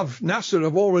we have NASA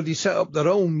have already set up their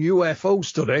own UFO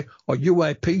study or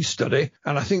UAP study,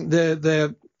 and I think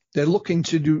they're looking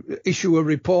to issue a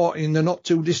report in the not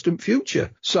too distant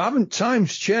future. So haven't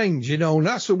times changed?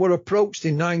 NASA were approached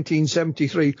in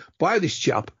 1973 by this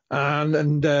chap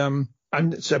and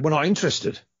said, we're not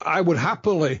interested. I would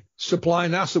happily supply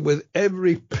NASA with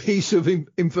every piece of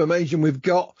information we've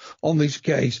got on this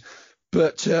case,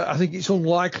 but I think it's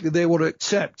unlikely they would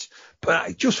accept. But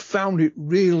I just found it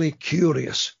really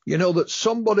curious, that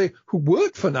somebody who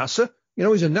worked for NASA,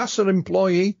 he's a NASA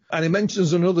employee, and he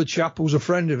mentions another chap who's a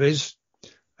friend of his,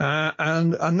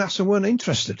 and NASA weren't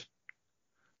interested.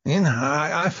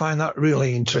 I find that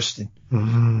really interesting.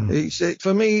 Mm-hmm.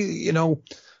 For me,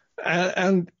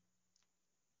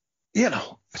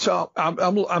 so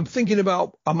I'm thinking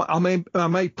about I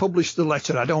may publish the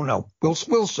letter. I don't know.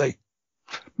 We'll see.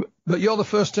 But you're the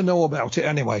first to know about it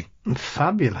anyway.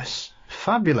 Fabulous.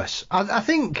 I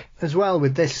think as well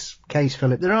with this case,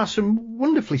 Philip, there are some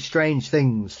wonderfully strange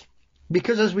things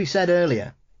because, as we said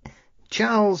earlier,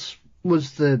 Charles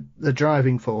was the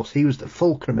driving force. He was the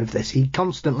fulcrum of this. He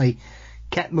constantly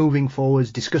kept moving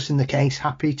forwards, discussing the case,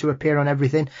 happy to appear on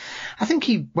everything. I think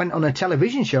he went on a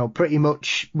television show pretty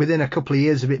much within a couple of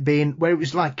years of it being, where it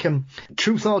was like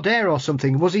Truth or Dare or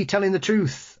something. Was he telling the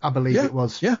truth? I believe it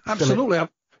was. Yeah, absolutely.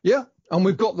 Philip. Yeah, and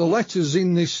we've got the letters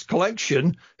in this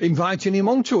collection inviting him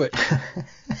onto it.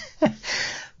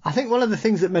 I think one of the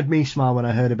things that made me smile when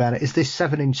I heard about it is this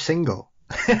 7-inch single.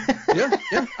 yeah,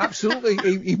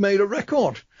 absolutely. He made a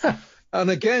record. And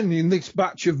again, in this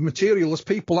batch of material, there's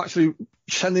people actually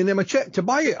sending him a check to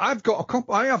buy it. I've got a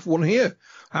copy. I have one here.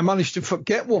 I managed to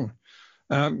get one.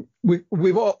 I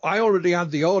already had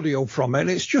the audio from it.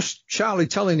 And it's just Charlie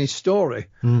telling his story.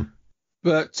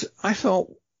 But I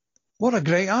thought, what a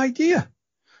great idea.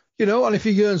 And if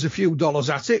he earns a few dollars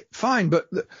at it, fine. But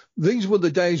these were the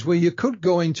days where you could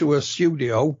go into a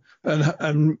studio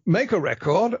and make a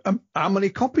record. How many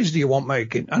copies do you want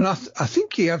making? And I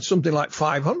think he had something like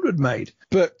 500 made.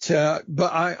 But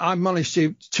I managed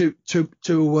to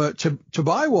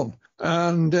buy one.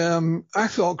 And I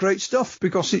thought great stuff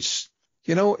because it's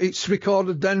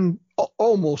recorded then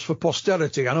almost for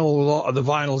posterity. I know a lot of the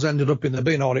vinyls ended up in the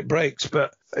bin or it breaks,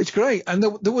 but it's great. And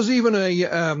there was even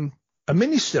a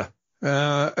minister,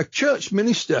 a church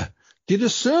minister, did a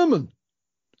sermon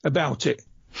about it,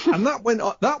 and that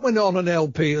went on an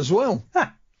LP as well.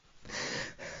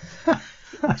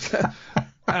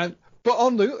 But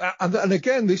on the and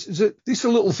again, these are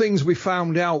little things we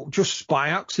found out just by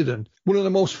accident. One of the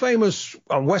most famous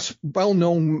and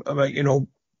well-known,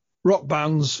 rock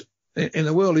bands in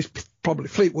the world is probably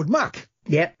Fleetwood Mac.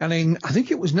 Yeah. And I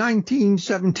think it was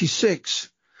 1976,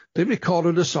 they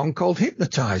recorded a song called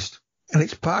 "Hypnotized," and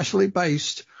it's partially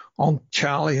based on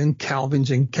Charlie and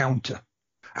Calvin's encounter.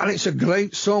 And it's a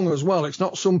great song as well. It's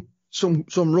not some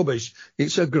rubbish.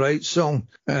 It's a great song.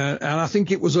 And I think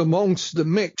it was amongst the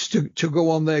mix to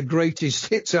go on their greatest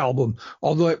hits album,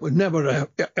 although it was never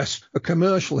a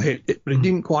commercial hit, but it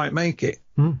didn't quite make it.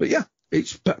 But yeah,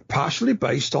 it's partially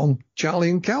based on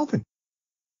Charlie and Calvin.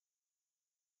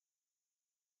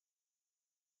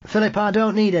 Philip, I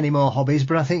don't need any more hobbies,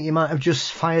 but I think you might have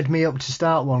just fired me up to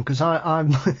start one, because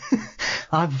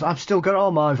I've still got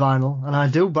all my vinyl, and I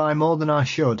do buy more than I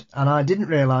should, and I didn't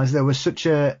realise there was such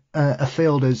a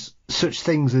field as such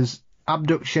things as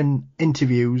abduction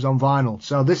interviews on vinyl.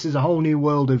 So this is a whole new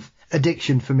world of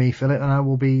addiction for me, Philip, and I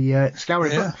will be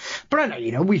scouring. Yeah. But I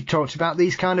know, we've talked about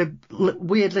these kind of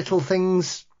weird little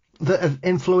things that have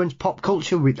influenced pop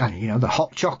culture. The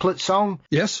hot chocolate song,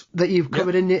 yes, that you've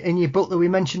covered in your book that we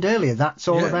mentioned earlier. That's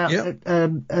all about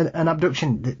an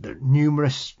abduction. The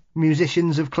numerous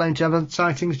musicians have claimed to have had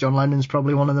sightings. John Lennon's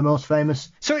probably one of the most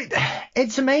famous. So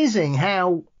it's amazing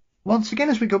how, once again,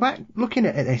 as we go back looking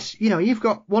at this, you've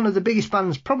got one of the biggest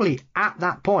bands probably at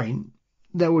that point.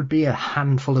 There would be a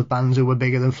handful of bands who were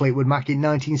bigger than Fleetwood Mac in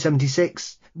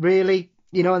 1976, really.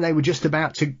 And they were just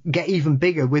about to get even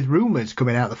bigger with Rumours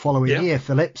coming out the following year,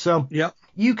 Philip. So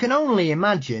you can only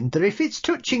imagine that if it's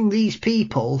touching these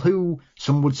people who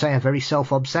some would say are very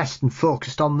self-obsessed and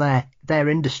focused on their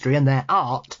industry and their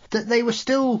art, that they were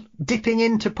still dipping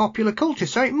into popular culture.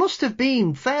 So it must have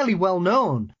been fairly well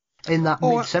known in that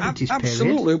mid-70s period.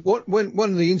 Absolutely.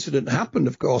 When the incident happened,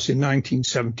 of course, in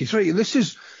 1973,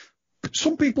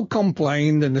 some people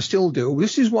complained, and they still do.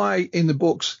 This is why in the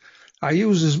books I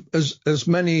use as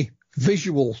many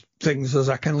visual things as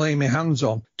I can lay my hands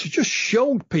on to just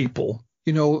show people,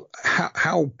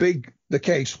 how big the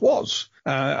case was.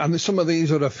 And some of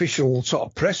these are official sort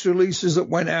of press releases that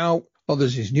went out.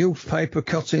 Others is newspaper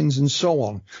cuttings and so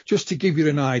on, just to give you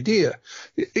an idea.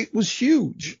 It was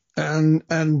huge. And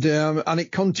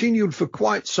it continued for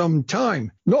quite some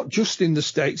time, not just in the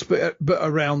States, but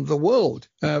around the world.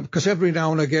 Because every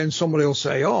now and again, somebody will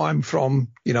say, "Oh, I'm from,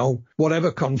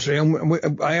 whatever country,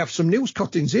 and I have some news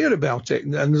cuttings here about it,"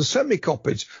 and they send me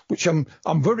copies, which I'm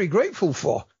very grateful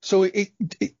for. So it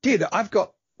did. I've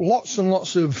got lots and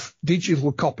lots of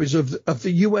digital copies of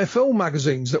the UFO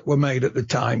magazines that were made at the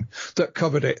time that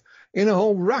covered it in a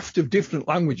whole raft of different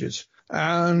languages.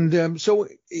 And so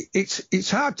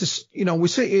it's hard to, we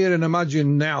sit here and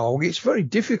imagine now. It's very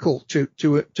difficult to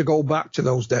go back to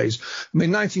those days. I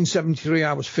mean, 1973,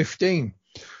 I was 15,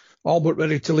 all but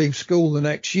ready to leave school the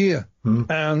next year.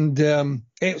 And I'll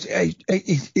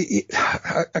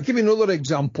give you another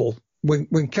example.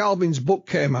 When Calvin's book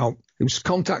came out, he was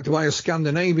contacted by a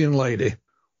Scandinavian lady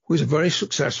who was a very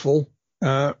successful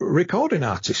recording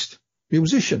artist.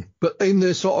 Musician, but in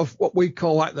the sort of what we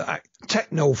call like the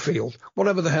techno field,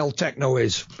 whatever the hell techno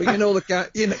is. But you know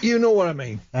what I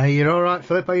mean. You're all right,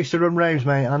 Philip. I used to run raves,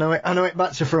 mate. I know it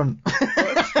back to front.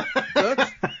 But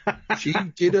she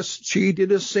did a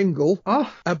single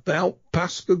about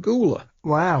Pascagoula.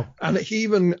 Wow. And it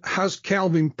even has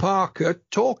Calvin Parker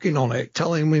talking on it,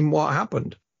 telling him what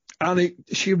happened. And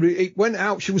it went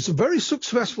out. She was a very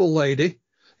successful lady.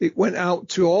 It went out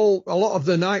to a lot of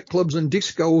the nightclubs and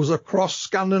discos across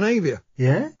Scandinavia.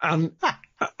 Yeah. And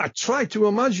I tried to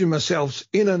imagine myself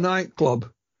in a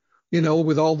nightclub,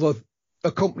 with all the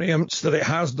accompaniments that it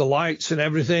has, the lights and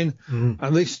everything,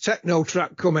 and this techno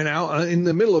track coming out, and in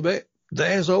the middle of it,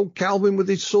 there's old Calvin with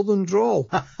his southern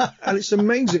drawl. And it's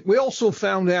amazing. We also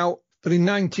found out that in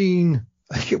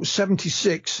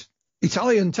 1976,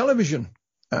 Italian television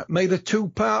made a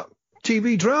 2-part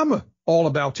TV drama all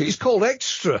about it. It's called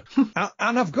Extra,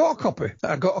 and I've got a copy.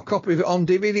 I got a copy of it on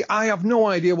DVD. I have no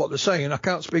idea what they're saying. I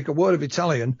can't speak a word of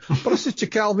Italian. But I said to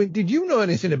Calvin, "Did you know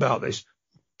anything about this?"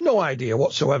 No idea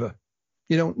whatsoever.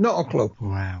 Not a clue.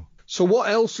 Wow. So what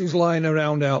else is lying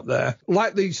around out there?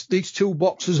 Like these 2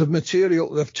 boxes of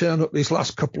material that have turned up these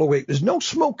last couple of weeks. There's no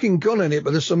smoking gun in it, but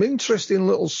there's some interesting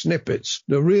little snippets.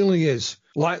 There really is.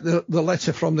 Like the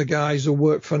letter from the guys who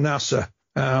work for NASA.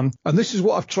 And this is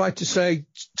what I've tried to say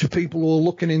to people who are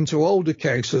looking into older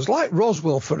cases, like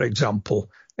Roswell, for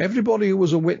example. Everybody who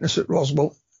was a witness at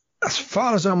Roswell, as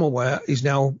far as I'm aware, is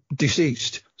now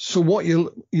deceased. So what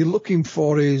you're looking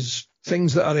for is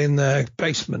things that are in their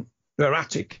basement, their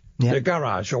attic, their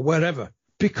garage, or wherever.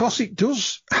 because it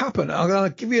does happen. I'll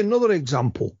give you another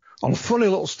example on a funny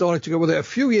little story to go with it. A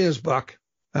few years back,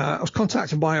 I was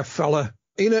contacted by a fella.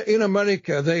 In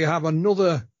America, they have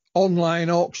another online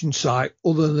auction site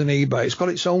other than eBay. It's got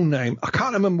its own name. I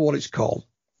can't remember what it's called.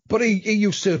 But he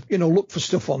used to, look for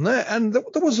stuff on there. And there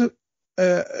was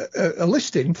a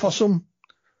listing for some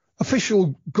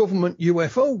official government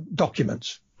UFO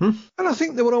documents. And I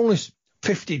think they were only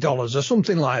 $50 or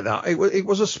something like that. It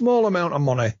was a small amount of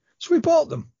money. So we bought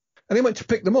them. And he went to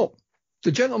pick them up.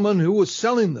 The gentleman who was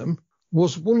selling them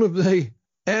was one of the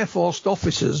Air Force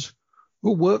officers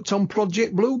who worked on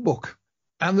Project Blue Book.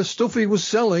 And the stuff he was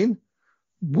selling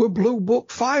were Blue Book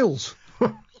files,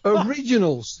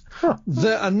 originals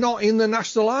that are not in the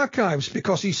National Archives,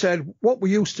 because he said what we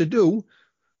used to do,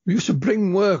 we used to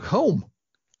bring work home.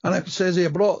 And I says, he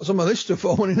brought some of this stuff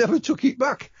home and he never took it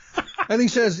back. And he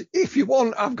says, if you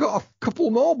want, I've got a couple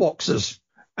more boxes.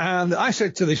 And I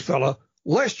said to this fella,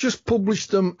 let's just publish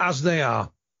them as they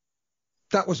are.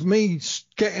 That was me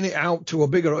getting it out to a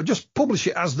bigger, just publish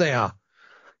it as they are.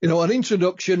 An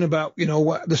introduction about,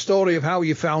 the story of how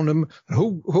you found them,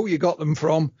 who you got them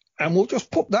from, and we'll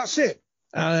just that's it.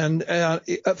 And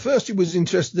at first he was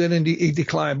interested and he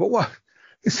declined. But what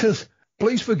he says,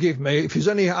 please forgive me if there's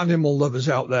any animal lovers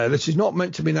out there. This is not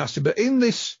meant to be nasty. But in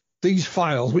these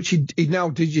files, which he now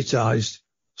digitized,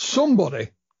 somebody,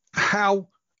 how,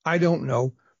 I don't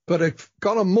know, but had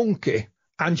got a monkey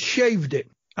and shaved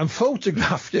it and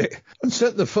photographed it and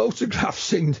sent the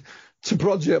photographs in to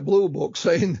Project Blue Book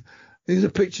saying these are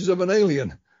pictures of an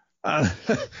alien. And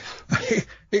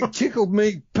it tickled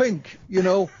me pink,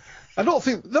 I don't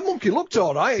think the monkey looked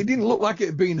all right. It didn't look like it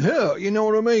had been hurt, you know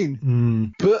what I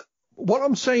mean? But what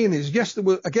I'm saying is, yes,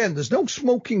 there's no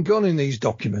smoking gun in these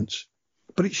documents,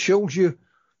 but it shows you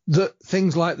that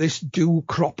things like this do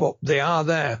crop up. They are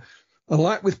there. And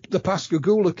like with the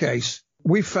Pascagoula case,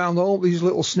 we found all these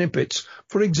little snippets.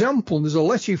 For example, there's a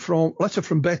letter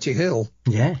from Betty Hill,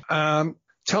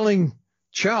 telling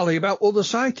Charlie about other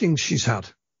sightings she's had.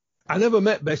 I never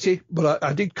met Betty, but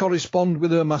I did correspond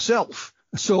with her myself.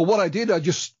 So what I did, I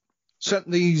just sent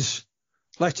these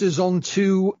letters on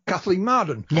to Kathleen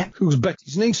Marden, who's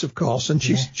Betty's niece, of course, and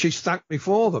she's thanked me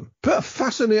for them. But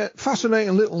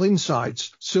fascinating little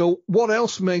insights. So what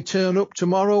else may turn up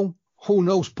tomorrow? Who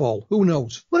knows, Paul? Who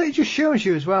knows? Well, it just shows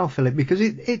you as well, Philip, because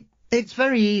it's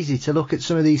very easy to look at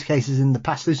some of these cases in the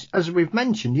past, as we've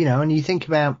mentioned, and you think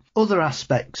about other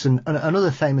aspects and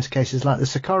other famous cases like the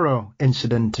Socorro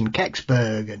incident and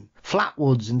Kecksburg and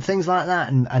Flatwoods and things like that,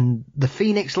 and the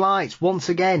Phoenix Lights once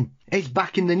again. It's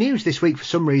back in the news this week for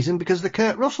some reason because the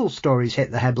Kurt Russell stories hit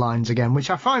the headlines again,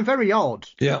 which I find very odd.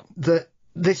 Yeah. That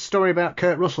this story about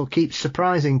Kurt Russell keeps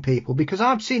surprising people, because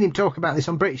I've seen him talk about this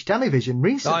on British television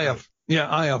recently. I have. Yeah,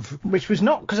 I have. Which was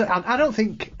not, because I don't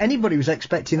think anybody was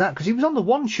expecting that, because he was on the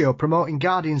One Show promoting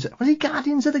Guardians. Was he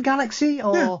Guardians of the Galaxy?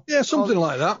 Or yeah, something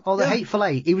like that. Or the Hateful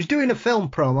Eight. He was doing a film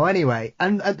promo anyway.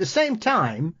 And at the same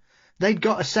time, they'd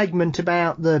got a segment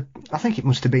about I think it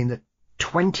must have been the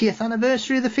 20th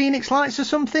anniversary of the Phoenix Lights or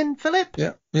something, Philip?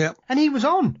 Yeah, yeah. And he was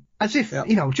on, as if,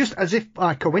 just as if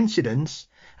by coincidence.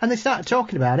 And they started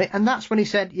talking about it, and that's when he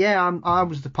said, I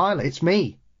was the pilot, it's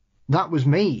me. That was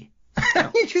me.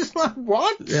 Yeah. You're just like,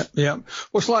 what? Yeah, yeah.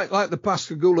 Well, it's like the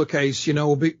Pascagoula case,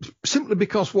 simply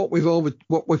because what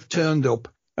we've turned up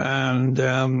and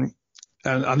the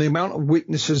amount of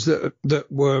witnesses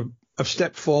that have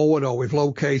stepped forward or we've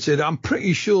located, I'm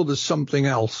pretty sure there's something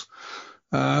else.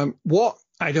 What?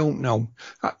 I don't know.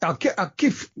 I'll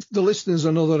give the listeners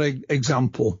another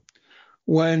example.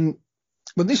 When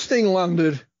this thing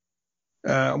landed,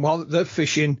 while they're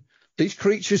fishing, these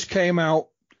creatures came out.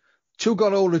 Two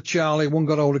got hold of Charlie, one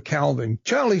got hold of Calvin.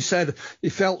 Charlie said he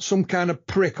felt some kind of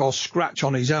prick or scratch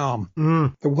on his arm.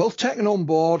 They were both taken on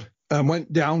board and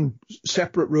went down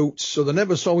separate routes, so they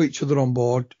never saw each other on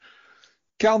board.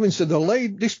 Calvin said,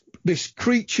 this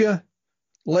creature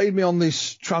laid me on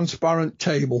this transparent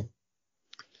table,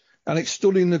 and it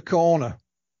stood in the corner.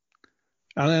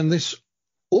 And then this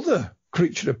other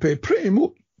creature appeared, pretty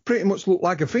much looked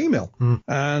like a female.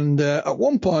 And at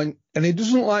one point, and he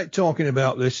doesn't like talking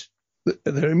about this,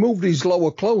 they removed his lower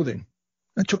clothing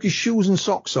and took his shoes and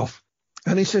socks off.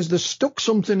 And he says, they stuck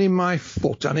something in my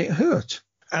foot and it hurt.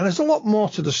 And there's a lot more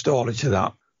to the story to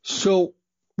that. So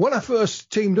when I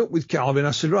first teamed up with Calvin,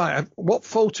 I said, right, what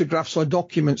photographs or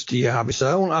documents do you have? He said,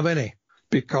 I don't have any,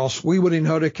 because we were in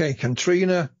Hurricane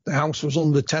Katrina. The house was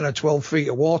under 10 or 12 feet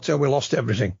of water. We lost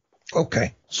everything.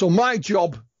 Okay. So my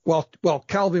job, while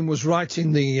Calvin was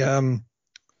writing the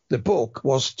book,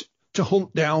 was to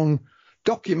hunt down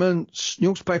documents,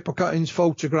 newspaper cuttings,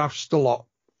 photographs, the lot.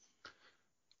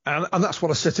 And that's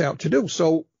what I set out to do.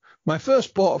 So my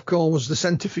first port of call was the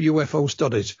Centre for UFO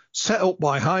Studies, set up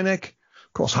by Hynek.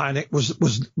 Of course, Hynek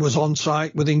was on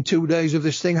site within 2 days of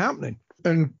this thing happening.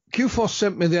 And QFOS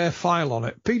sent me their file on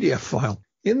it, PDF file.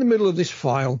 In the middle of this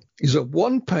file is a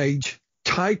one-page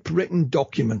typewritten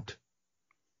document.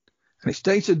 And it's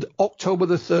dated October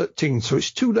the 13th, so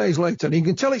it's 2 days later. And you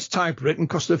can tell it's typewritten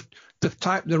because they've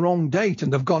typed the wrong date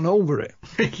and they've gone over it.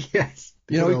 Yes.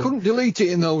 You know, you couldn't delete it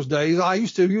in those days. I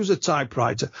used to use a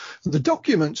typewriter. The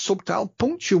document subtitled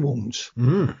Puncture Wounds.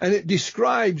 And it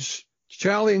describes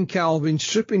Charlie and Calvin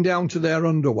stripping down to their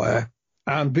underwear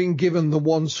and being given the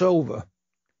once-over.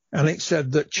 And it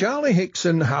said that Charlie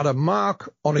Hickson had a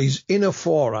mark on his inner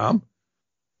forearm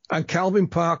and Calvin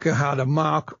Parker had a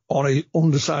mark on the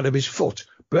underside of his foot.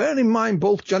 Bear in mind,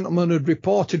 both gentlemen had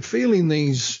reported feeling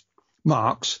these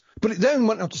marks, but it then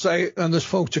went on to say, and there's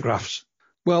photographs.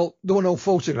 Well, there were no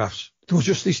photographs. There was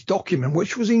just this document,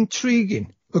 which was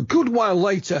intriguing. A good while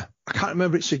later, I can't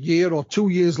remember, it's a year or 2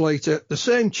 years later, the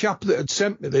same chap that had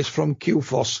sent me this from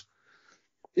QFOS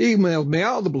emailed me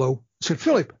out of the blue, said,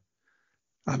 Philip,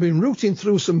 I've been rooting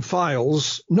through some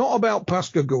files, not about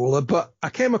Pascagoula, but I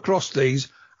came across these.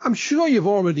 I'm sure you've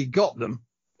already got them,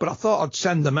 but I thought I'd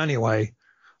send them anyway.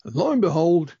 And lo and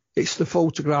behold, it's the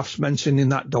photographs mentioned in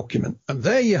that document. And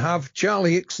there you have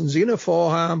Charlie Hickson's inner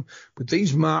forearm with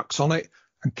these marks on it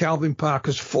and Calvin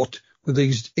Parker's foot with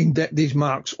these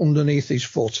marks underneath his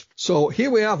foot. So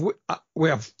here we have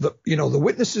the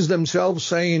witnesses themselves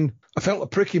saying, I felt a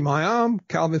prick in my arm.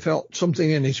 Calvin felt something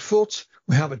in his foot.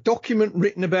 We have a document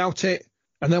written about it.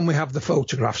 And then we have the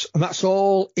photographs. And that's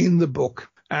all in the book.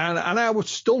 And I was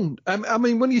stunned. I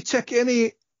mean, when you take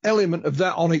any element of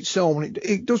that on its own,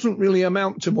 it doesn't really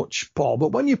amount to much, Paul.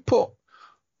 But when you put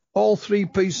all three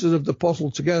pieces of the puzzle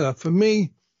together, for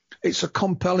me, it's a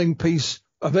compelling piece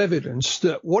of evidence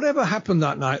that whatever happened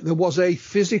that night, there was a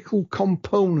physical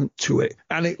component to it,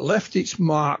 and it left its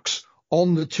marks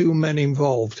on the two men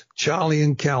involved, Charlie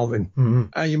and Calvin.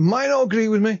 And you might not agree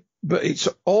with me, but it's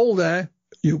all there.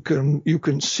 You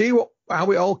can see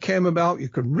how it all came about. You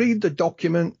can read the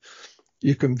document.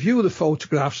 You can view the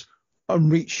photographs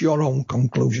and reach your own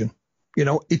conclusion. You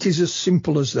know, it is as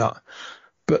simple as that.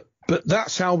 But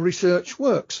that's how research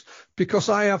works, because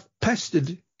I have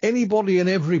pestered anybody and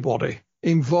everybody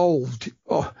involved.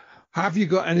 Oh, have you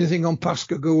got anything on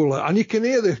Pascagoula? And I can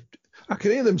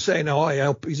hear them saying, "Oh, I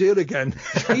help, he's here again."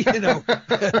 You know,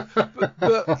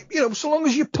 but you know, so long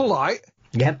as you're polite,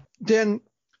 then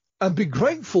I'd be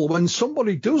grateful when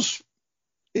somebody does.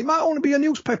 It might only be a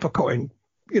newspaper cutting,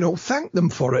 you know, thank them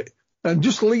for it and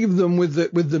just leave them with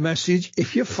the message.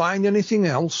 If you find anything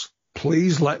else,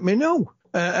 please let me know.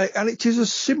 And it is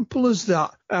as simple as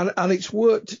that. And it's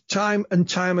worked time and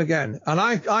time again. And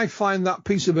I find that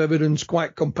piece of evidence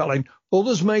quite compelling.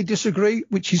 Others may disagree,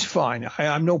 which is fine. I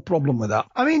have no problem with that.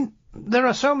 I mean, there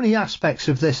are so many aspects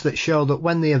of this that show that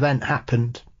when the event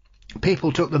happened,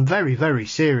 people took them very, very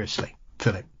seriously,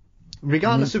 Philip.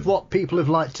 Regardless of what people have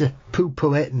liked to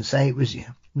poo-poo it and say it was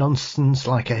nonsense,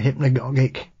 like a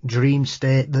hypnagogic dream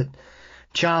state that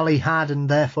Charlie had, and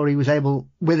therefore he was able,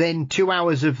 within 2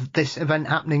 hours of this event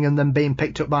happening and then being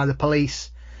picked up by the police,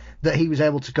 that he was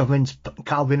able to convince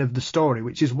Calvin of the story,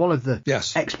 which is one of the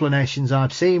explanations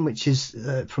I've seen, which is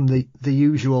from the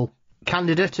usual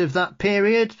candidate of that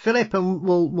period, Philip, and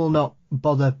we'll not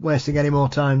bother wasting any more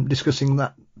time discussing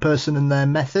that person and their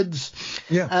methods.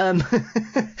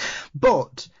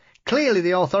 But clearly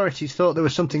the authorities thought there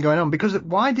was something going on, because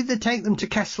why did they take them to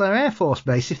Kessler Air Force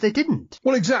Base if they didn't?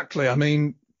 Well, exactly. I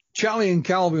mean, Charlie and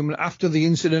Calvin, after the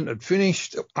incident had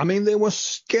finished, I mean, they were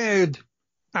scared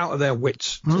out of their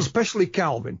wits, especially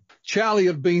Calvin. Charlie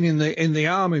had been in the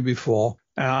army before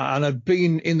and had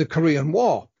been in the Korean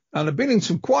War and had been in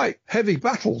some quite heavy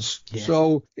battles.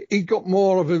 So he got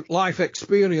more of a life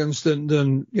experience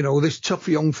than you know, this tough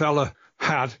young fella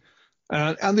had.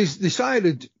 And they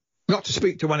decided not to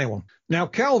speak to anyone. Now,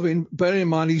 Calvin, bearing in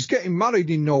mind, he's getting married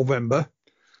in November.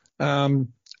 And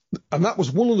that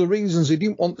was one of the reasons he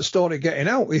didn't want the story getting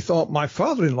out. He thought, my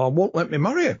father-in-law won't let me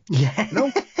marry her.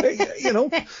 You know,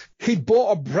 he'd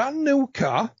bought a brand new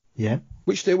car,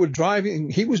 which they were driving.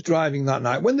 He was driving that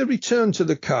night. When they returned to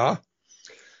the car,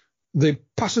 the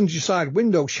passenger side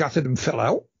window shattered and fell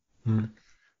out, and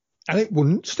it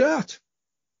wouldn't start.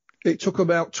 It took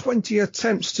about 20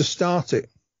 attempts to start it.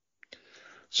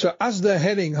 So as they're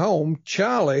heading home,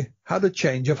 Charlie had a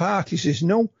change of heart. He says,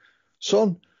 no,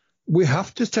 son, we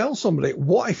have to tell somebody.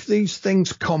 What if these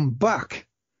things come back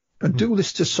and do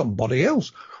this to somebody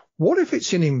else? What if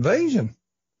it's an invasion?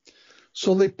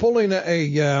 So they pull in at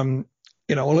a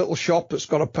little shop that's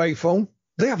got a payphone.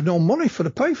 They have no money for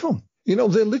the payphone. You know,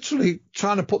 they're literally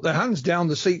trying to put their hands down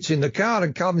the seats in the car,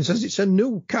 and Calvin says it's a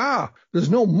new car. There's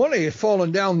no money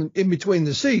falling down in between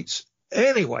the seats.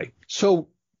 Anyway, so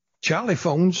Charlie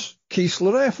phones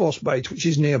Keesler Air Force Base, which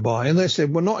is nearby, and they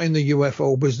said, we're not in the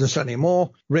UFO business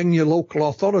anymore. Ring your local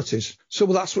authorities. So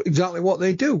that's exactly what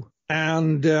they do.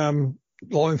 And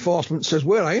law enforcement says,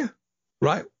 where are you?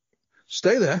 Right,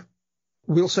 stay there.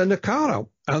 We'll send a car out.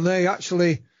 And they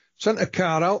actually sent a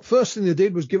car out. First thing they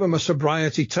did was give them a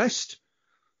sobriety test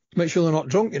to make sure they're not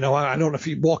drunk. You know, I don't know if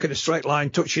you walk in a straight line,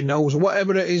 touch your nose, or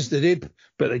whatever it is they did,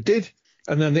 but they did.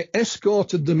 And then they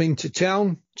escorted them into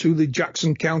town to the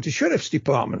Jackson County Sheriff's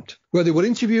Department, where they were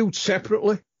interviewed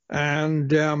separately. And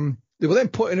they were then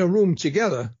put in a room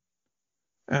together.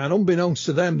 And unbeknownst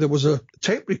to them, there was a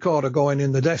tape recorder going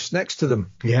in the desk next to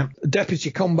them. Yeah. The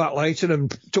deputy come back later and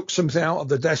took something out of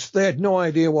the desk. They had no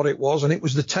idea what it was, and it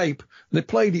was the tape. And they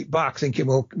played it back thinking,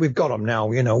 well, we've got them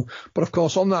now, you know. But, of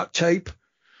course, on that tape,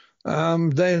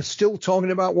 they're still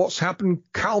talking about what's happened.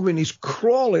 Calvin is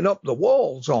crawling up the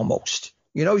walls almost.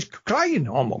 You know, he's crying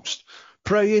almost,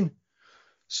 praying.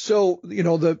 So, you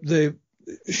know, the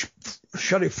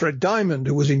Sheriff Fred Diamond,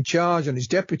 who was in charge, and his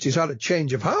deputies had a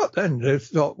change of heart then. They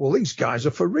thought, well, these guys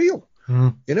are for real,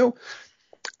 you know.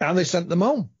 And they sent them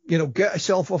home, you know, get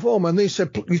yourself off home. And they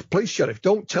said, please, Sheriff,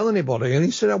 don't tell anybody. And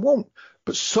he said, I won't.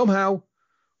 But somehow,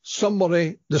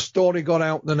 the story got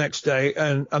out the next day,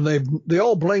 and they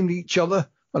all blamed each other.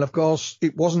 And, of course,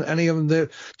 it wasn't any of them.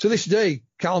 To this day,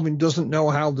 Calvin doesn't know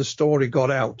how the story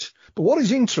got out. But what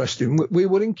is interesting, we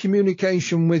were in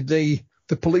communication with the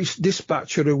police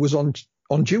dispatcher who was on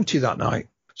duty that night.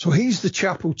 So he's the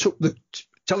chap who took the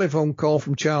telephone call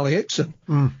from Charlie Hickson.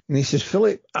 And he says,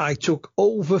 Philip, I took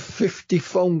over 50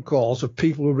 phone calls of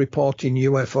people who were reporting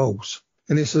UFOs.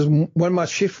 And he says, when my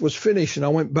shift was finished and I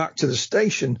went back to the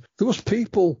station, there was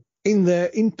people in there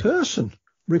in person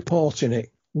reporting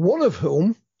it, one of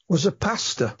whom was a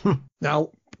pastor. Now,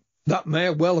 that may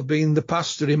well have been the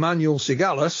pastor Emmanuel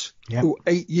Sigalis, who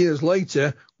 8 years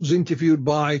later was interviewed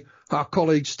by our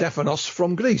colleague Stephanos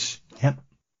from Greece.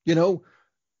 You know,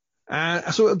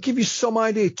 so it'll give you some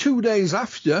idea. 2 days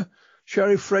after,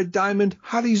 Sheriff Fred Diamond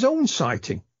had his own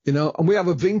sighting, you know, and we have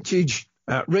a vintage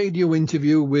radio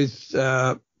interview with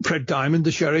Fred Diamond,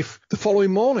 the sheriff, the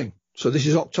following morning. So this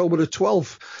is October the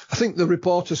 12th. I think the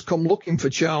reporters come looking for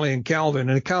Charlie and Calvin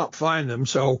and they can't find them.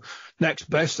 So next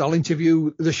best, I'll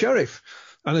interview the sheriff.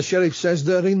 And the sheriff says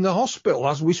they're in the hospital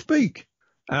as we speak.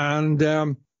 And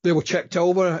they were checked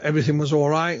over. Everything was all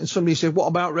right. And somebody said, what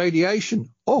about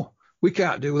radiation? Oh, we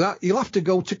can't do that. You'll have to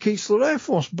go to Keesler Air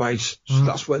Force Base. So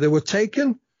that's where they were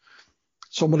taken.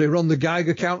 Somebody run the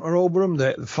Geiger counter over them.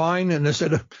 They're fine. And they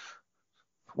said,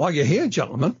 while you're here,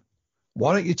 gentlemen,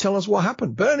 why don't you tell us what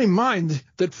happened? Bear in mind,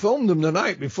 they'd phoned them the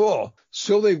night before.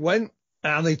 So they went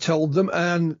and they told them,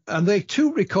 and they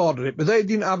too recorded it, but they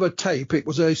didn't have a tape. It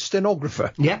was a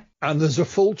stenographer. Yeah. And there's a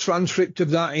full transcript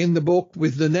of that in the book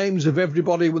with the names of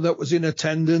everybody that was in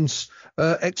attendance,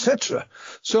 etc.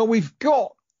 So we've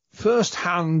got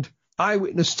first-hand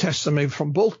eyewitness testimony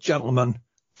from both gentlemen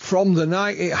from the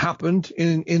night it happened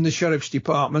in the sheriff's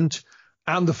department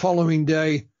and the following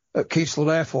day at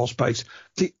Keesler Air Force Base.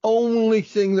 The only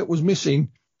thing that was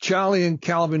missing, Charlie and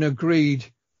Calvin agreed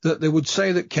that they would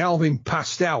say that Calvin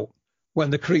passed out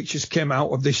when the creatures came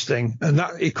out of this thing and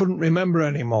that he couldn't remember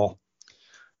anymore.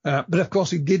 But of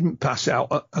course he didn't pass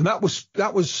out. And that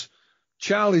was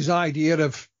Charlie's idea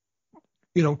of,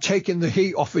 you know, taking the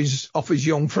heat off his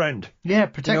young friend. Yeah,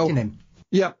 protecting him.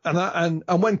 Yeah, and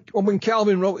when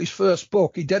Calvin wrote his first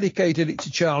book, he dedicated it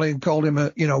to Charlie and called him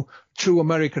a, you know, true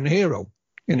American hero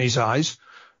in his eyes.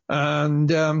 And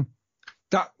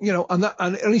that, you know,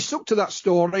 and he stuck to that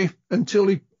story until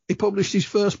he published his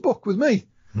first book with me.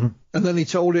 And then he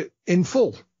told it in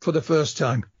full for the first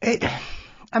time. It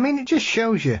just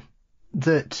shows you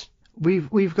that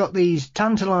we've got these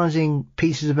tantalising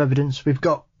pieces of evidence. We've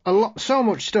got so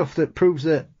much stuff that proves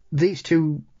that these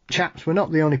two chaps were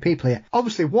not the only people here.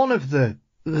 Obviously, one of the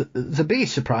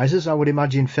biggest surprises, I would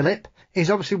imagine, Philip, is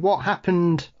obviously what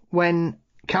happened when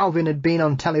Calvin had been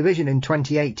on television in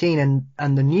 2018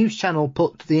 and the news channel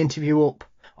put the interview up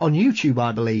on YouTube,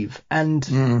 I believe,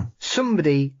 and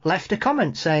somebody left a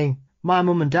comment saying, my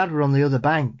mum and dad were on the other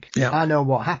bank. Yeah. I know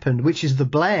what happened, which is the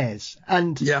Blairs.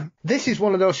 And this is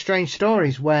one of those strange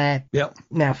stories where,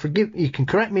 now you can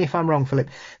correct me if I'm wrong, Philip,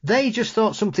 they just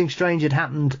thought something strange had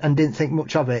happened and didn't think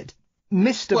much of it.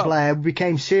 Mr. Blair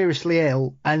became seriously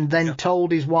ill and then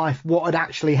told his wife what had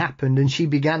actually happened, and she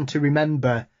began to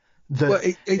remember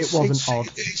that it wasn't odd.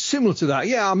 It's similar to that.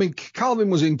 Yeah, I mean, Calvin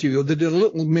was interviewed. They did a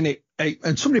little minute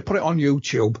and somebody put it on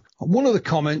YouTube. And one of the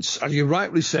comments, as you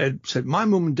rightly said, my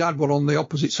mum and dad were on the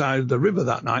opposite side of the river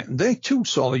that night, and they too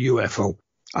saw the UFO.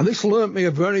 And this learnt me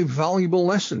a very valuable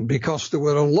lesson, because there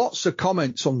were lots of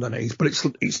comments underneath, but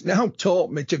it's now taught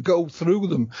me to go through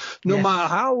them, no matter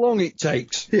how long it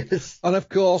takes. Yes. And of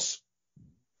course,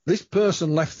 this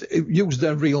person used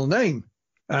their real name,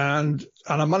 and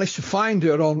I managed to find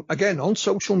her on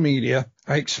social media.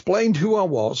 I explained who I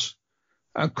was,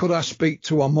 and could I speak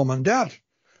to her mum and dad?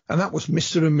 And that was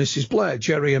Mr. and Mrs. Blair,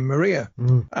 Jerry and Maria.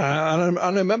 And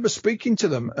I remember speaking to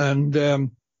them, and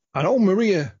I know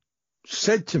Maria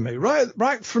said to me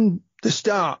right from the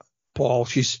start, Paul,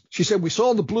 she said, we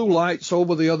saw the blue lights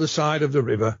over the other side of the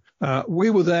river. We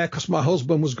were there because my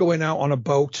husband was going out on a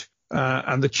boat,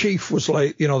 and the chief was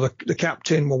late, the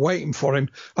captain were waiting for him.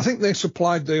 I think they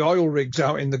supplied the oil rigs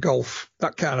out in the Gulf,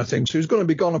 that kind of thing. So he was going to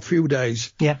be gone a few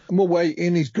days. Yeah. And we're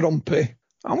waiting, he's grumpy.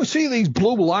 And we see these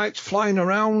blue lights flying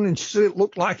around, and it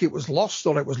looked like it was lost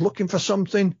or it was looking for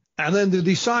something. And then they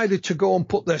decided to go and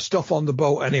put their stuff on the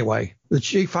boat anyway. The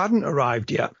chief hadn't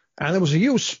arrived yet, and there was a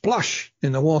huge splash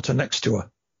in the water next to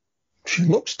her. She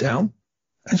looks down,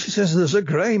 and she says, there's a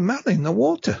grey man in the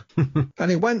water.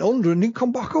 And he went under and didn't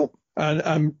come back up.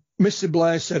 And Mr.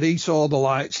 Blair said he saw the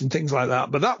lights and things like that.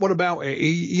 But that was about it.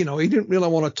 He didn't really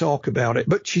want to talk about it.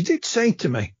 But she did say to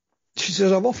me, she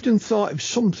says, I've often thought if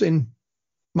something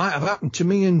might have happened to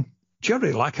me and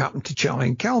Jerry, like happened to Charlie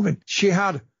and Calvin. She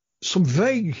had some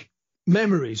vague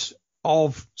memories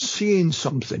of seeing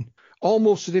something,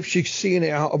 almost as if she's seeing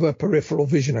it out of her peripheral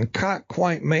vision and can't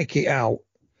quite make it out.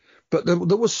 But there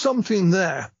was something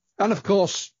there. And of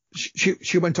course,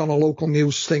 she went on a local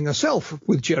news thing herself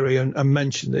with Jerry and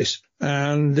mentioned this.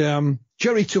 And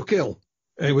Jerry took ill.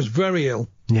 He was very ill.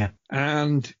 Yeah.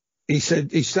 And he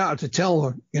said, he started to tell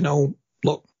her,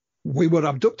 look, we were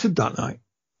abducted that night.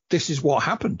 This is what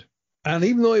happened. And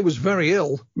even though he was very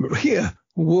ill, Maria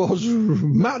was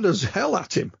mad as hell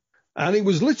at him. And he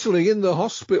was literally in the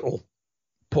hospital,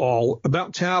 Paul,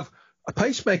 about to have a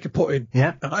pacemaker put in.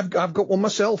 Yeah. And I've got one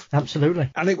myself.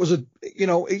 Absolutely. And it was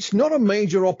it's not a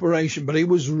major operation, but he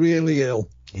was really ill.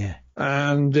 Yeah.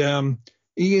 And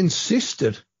he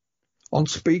insisted on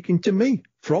speaking to me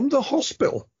from the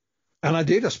hospital. And I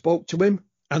did. I spoke to him.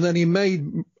 And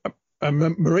then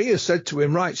Maria said to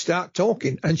him, right, start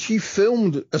talking. And she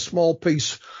filmed a small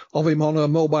piece of him on her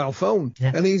mobile phone.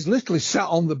 Yeah. And he's literally sat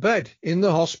on the bed in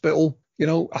the hospital.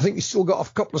 I think he's still got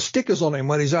a couple of stickers on him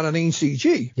when he's had an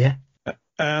ECG. Yeah.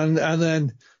 And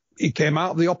then he came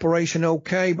out of the operation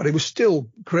okay, but he was still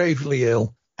gravely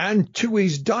ill. And to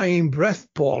his dying breath,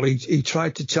 Paul, he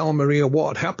tried to tell Maria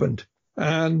what had happened.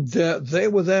 And they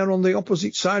were there on the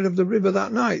opposite side of the river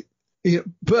that night.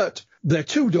 But their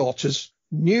two daughters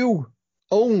knew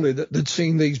only that they'd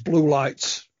seen these blue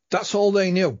lights. That's all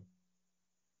they knew.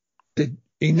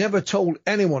 He never told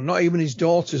anyone, not even his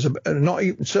daughters,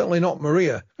 certainly not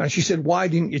Maria. And she said, why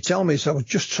didn't you tell me? So I was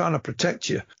just trying to protect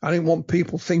you. I didn't want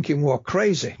people thinking we're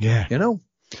crazy. Yeah.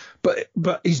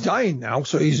 But he's dying now,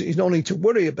 so he's no need to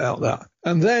worry about that.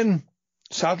 And then,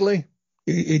 sadly,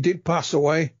 he did pass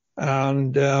away.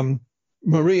 And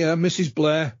Maria, Mrs.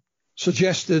 Blair,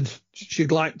 suggested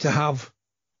she'd like to have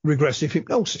regressive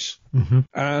hypnosis. Mm-hmm.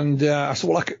 And I said,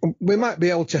 well, we might be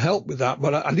able to help with that,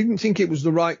 but I didn't think it was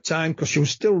the right time because she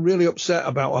was still really upset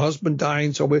about her husband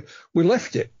dying, so we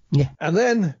left it. Yeah. And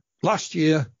then last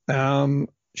year,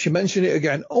 she mentioned it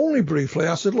again, only briefly.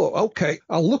 I said, look, okay,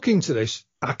 I'll look into this.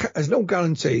 There's no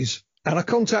guarantees. And I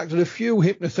contacted a few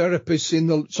hypnotherapists in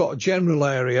the sort of general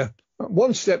area,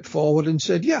 one step forward and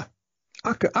said, yeah,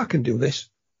 I can do this.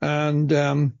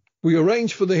 And we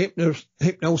arranged for the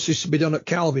hypnosis to be done at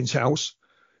Calvin's house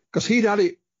because he'd had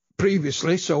it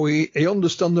previously, so he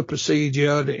understood the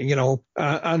procedure,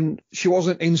 and she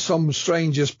wasn't in some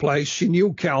stranger's place. She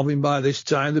knew Calvin by this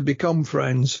time. They'd become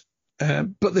friends.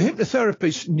 But the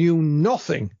hypnotherapist knew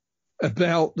nothing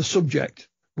about the subject.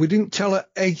 We didn't tell her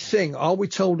a thing. All we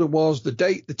told her was the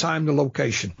date, the time, the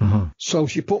location. Mm-hmm. So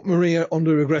she put Maria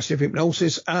under aggressive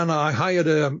hypnosis, and I hired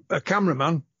a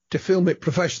cameraman to film it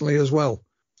professionally as well.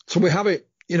 So we have it,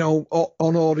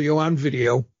 on audio and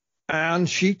video. And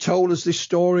she told us this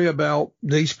story about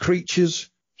these creatures.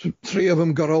 3 of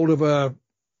them got hold of her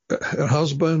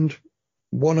husband,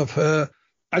 one of her,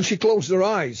 and she closed her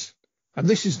eyes. And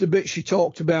this is the bit she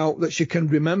talked about that she can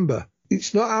remember.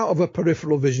 It's not out of her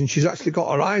peripheral vision. She's actually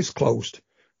got her eyes closed.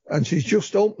 And she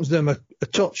just opens them a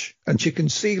touch, and she can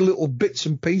see little bits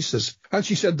and pieces. And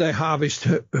she said they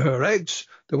harvested her eggs.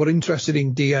 They were interested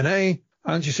in DNA.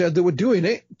 And she said they were doing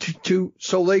it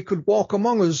so they could walk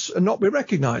among us and not be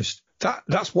recognised.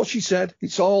 That's what she said.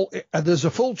 It's all. There's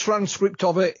a full transcript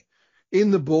of it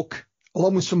in the book.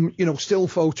 along with some, still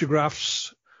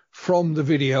photographs from the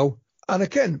video. And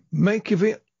again, make of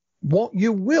it what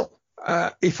you will.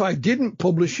 If I didn't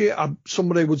publish it,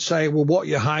 somebody would say, well, what are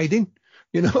you hiding?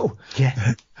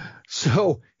 Yeah.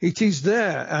 So it is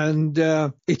there, and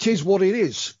it is what it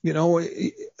is,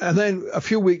 And then a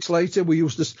few weeks later, we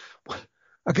used this.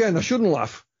 Again, I shouldn't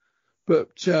laugh,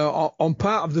 but on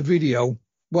part of the video,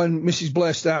 when Mrs.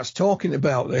 Blair starts talking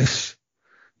about this,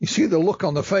 you see the look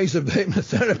on the face of the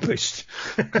hypnotherapist,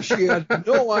 because she had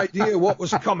no idea what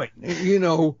was coming,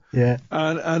 Yeah.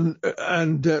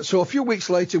 And so a few weeks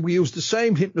later, we used the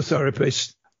same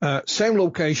hypnotherapist, same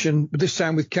location, but this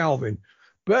time with Calvin.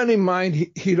 Bearing in mind,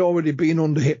 he'd already been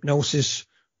under hypnosis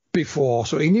before,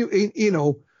 so he knew,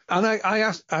 And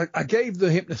I gave the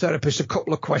hypnotherapist a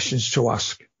couple of questions to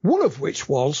ask. One of which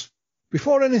was,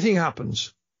 before anything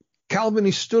happens, Calvin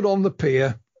is stood on the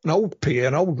pier, an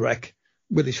old wreck,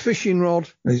 with his fishing rod,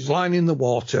 and he's lying in the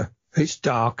water. It's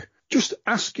dark. Just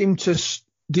ask him to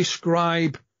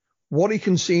describe what he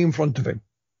can see in front of him.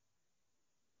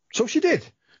 So she did.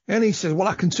 And he said, well,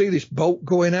 I can see this boat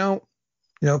going out,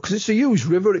 because it's a huge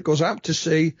river. It goes out to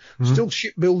sea, still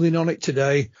shipbuilding on it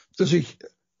today. This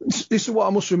is what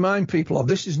I must remind people of.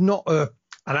 This is not an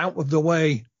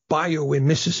out-of-the-way bayou in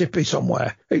Mississippi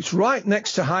somewhere. It's right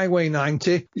next to Highway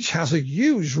 90, which has a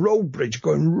huge road bridge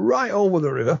going right over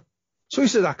the river. So he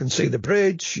said, I can see the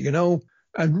bridge, and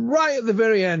right at the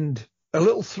very end, a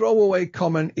little throwaway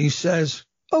comment, he says,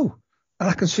 oh, and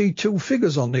I can see two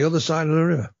figures on the other side of the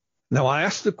river. Now, I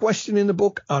asked the question in the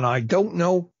book, and I don't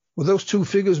know, were those two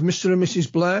figures Mr. and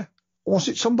Mrs. Blair, or was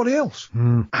it somebody else?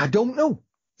 I don't know,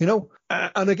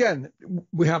 And again,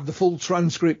 we have the full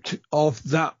transcript of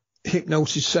that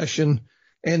hypnosis session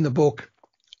in the book.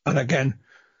 And again,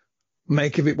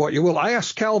 make of it what you will. I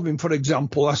asked Calvin, for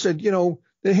example, I said,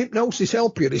 the hypnosis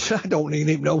help you? He said, I don't need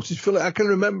hypnosis, Philip. I can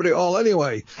remember it all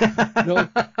anyway.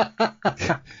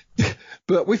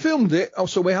 But we filmed it,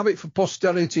 so we have it for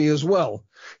posterity as well.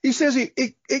 He says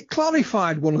it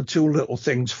clarified one or two little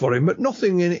things for him, but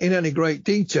nothing in any great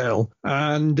detail.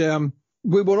 And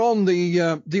we were on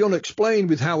the Unexplained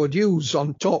with Howard Hughes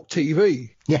on Talk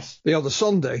TV. Yes. The other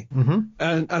Sunday. Mm-hmm.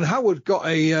 And Howard got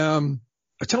a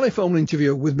telephone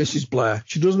interview with Mrs. Blair.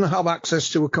 She doesn't have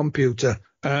access to a computer.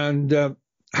 And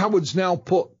Howard's now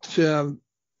put the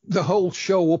whole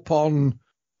show up on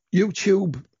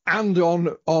YouTube and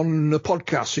on the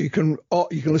podcast, so you can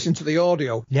listen to the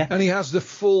audio. Yeah. And he has the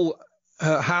full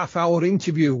half-hour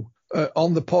interview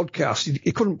on the podcast.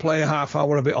 He couldn't play a half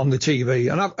hour of it on the TV,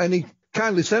 and he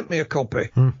kindly sent me a copy.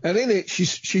 And in it,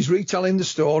 she's retelling the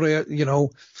story,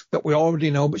 that we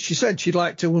already know. But she said she'd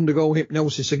like to undergo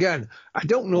hypnosis again. I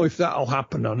don't know if that'll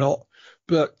happen or not,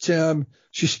 but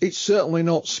it's certainly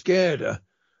not scared her.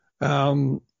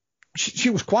 She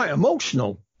was quite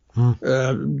emotional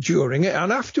during it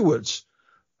and afterwards.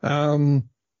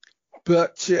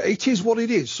 But it is what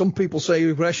it is. Some people say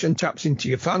regression taps into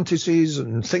your fantasies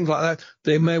and things like that.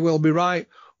 They may well be right.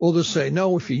 Others say,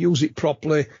 no, if you use it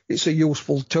properly, it's a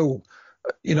useful tool.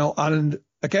 And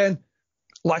again,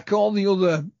 like all the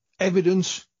other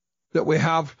evidence that we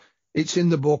have, it's in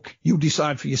the book. You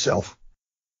decide for yourself.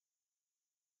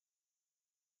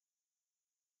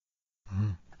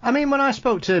 I mean, when I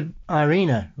spoke to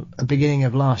Irena at the beginning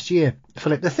of last year,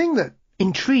 Philip, the thing that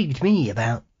intrigued me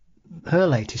about her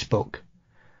latest book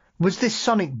was this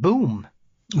sonic boom.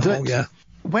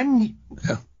 When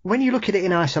you look at it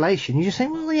in isolation, you just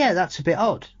think, well, yeah, that's a bit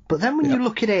odd. But then when you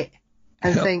look at it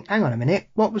and think, hang on a minute,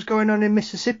 what was going on in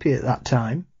Mississippi at that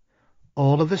time?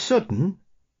 All of a sudden,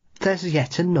 there's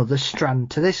yet another strand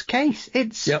to this case.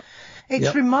 It's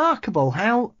remarkable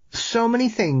how so many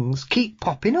things keep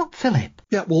popping up, Philip.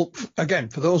 Yeah, well, again,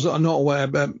 for those that are not aware,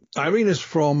 Irena's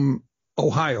from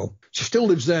Ohio. She still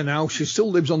lives there now. She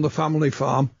still lives on the family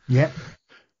farm. Yeah.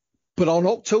 But on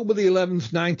October the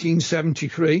 11th,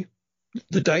 1973,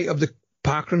 the date of the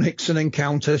Parker and Hickson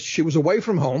encounter, she was away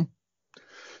from home.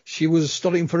 She was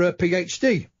studying for her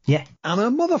PhD. Yeah. And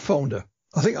her mother phoned her.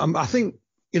 I think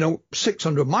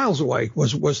 600 miles away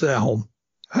was their home.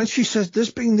 And she says,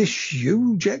 there's been this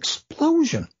huge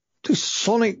explosion, this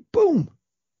sonic boom.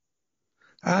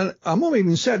 And her mum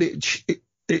even said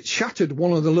it shattered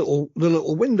one of the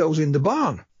little windows in the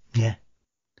barn. Yeah.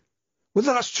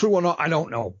 Whether that's true or not, I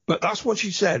don't know. But that's what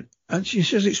she said. And she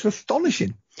says it's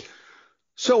astonishing.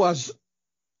 So as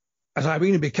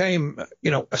Irena became,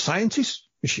 a scientist,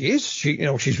 she is,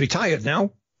 she's retired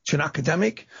now. She's an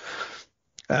academic.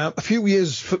 A few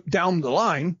years down the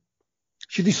line,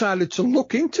 she decided to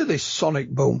look into this sonic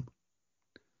boom.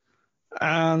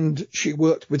 And she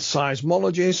worked with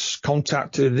seismologists,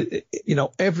 contacted,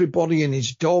 everybody and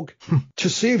his dog to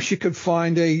see if she could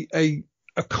find a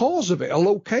cause of it, a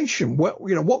location.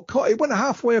 It went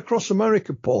halfway across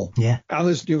America, Paul. Yeah. And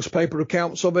there's newspaper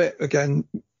accounts of it. Again,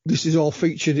 this is all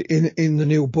featured in the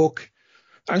new book.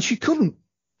 And she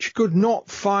could not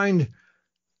find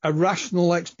a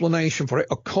rational explanation for it,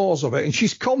 a cause of it. And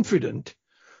she's confident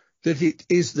that it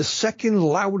is the second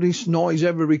loudest noise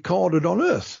ever recorded on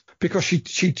Earth, because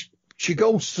she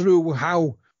goes through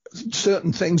how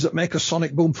certain things that make a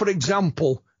sonic boom, for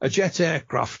example, a jet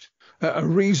aircraft at a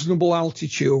reasonable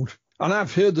altitude, and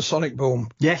I've heard the sonic boom.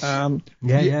 Yes.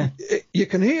 You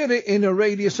can hear it in a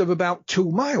radius of about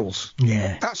 2 miles.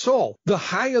 Yeah. That's all. The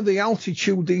higher the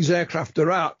altitude these aircraft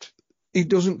are at, it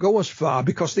doesn't go as far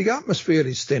because the atmosphere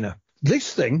is thinner.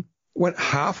 This thing went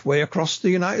halfway across the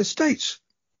United States,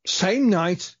 same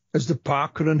night as the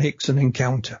Parker and Hickson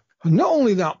encounter. And not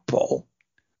only that, Paul,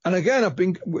 and again,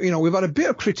 we've had a bit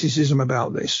of criticism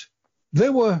about this.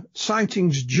 There were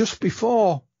sightings just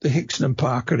before the Hickson and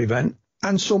Parker event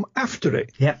and some after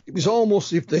it. Yeah. It was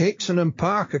almost as if the Hickson and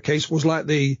Parker case was like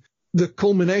the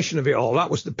culmination of it all.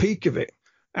 That was the peak of it.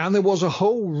 And there was a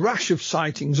whole rash of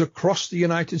sightings across the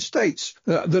United States.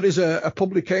 There is a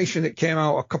publication that came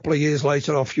out a couple of years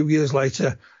later, or a few years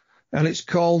later, and it's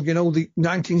called, the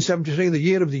 1973, the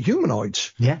Year of the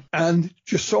Humanoids. Yeah. And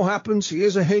just so happens,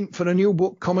 here's a hint for a new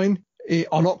book coming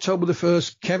on October the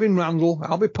 1st. Kevin Randall,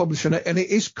 I'll be publishing it, and it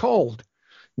is called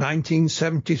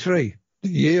 1973, the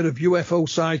Year of UFO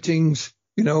Sightings,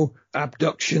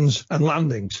 abductions and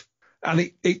landings.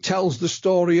 And it tells the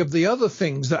story of the other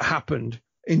things that happened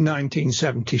in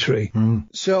 1973.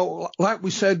 So, like we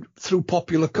said, through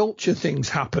popular culture, things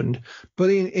happened.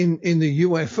 But in the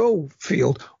UFO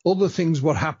field, other things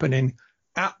were happening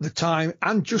at the time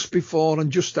and just before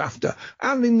and just after,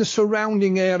 and in the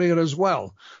surrounding area as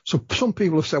well. So some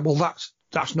people have said, well,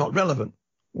 that's not relevant.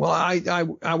 Well,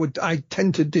 I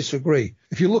tend to disagree.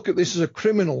 If you look at this as a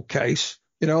criminal case,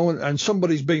 and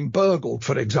somebody's been burgled,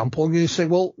 for example, you say,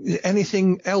 well,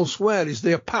 anything elsewhere? Is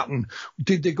there a pattern?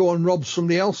 Did they go and rob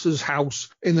somebody else's house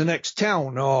in the next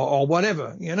town or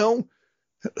whatever?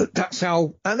 That's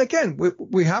how. And again,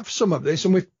 we have some of this,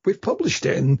 and we've published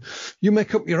it, and you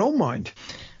make up your own mind.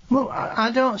 Well,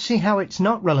 I don't see how it's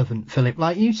not relevant, Philip,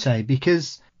 like you say,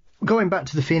 because going back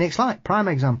to the Phoenix Light, prime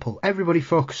example, everybody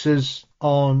focuses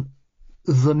on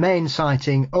the main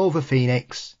sighting over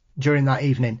Phoenix during that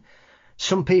evening.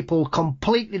 Some people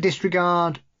completely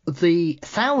disregard the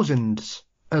thousands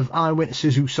of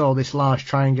eyewitnesses who saw this large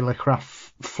triangular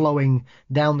craft flowing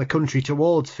down the country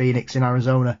towards Phoenix in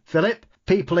Arizona. Philip,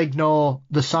 people ignore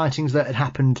the sightings that had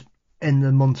happened in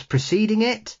the months preceding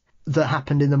it, that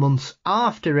happened in the months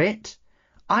after it.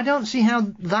 I don't see how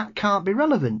that can't be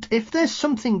relevant. If there's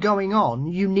something going on,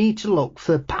 you need to look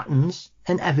for patterns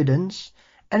and evidence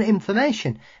and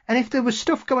information. And if there was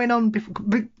stuff going on,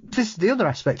 this is the other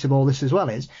aspect of all this as well,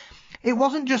 is it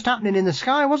wasn't just happening in the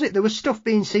sky, was it? There was stuff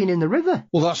being seen in the river.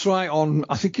 Well, that's right.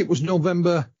 I think it was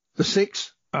November the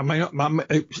 6th.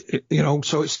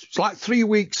 So it's like 3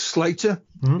 weeks later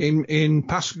in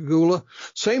Pascagoula,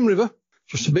 same river,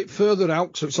 just a bit further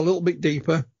out, so it's a little bit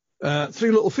deeper. 3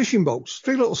 little fishing boats,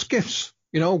 3 little skiffs,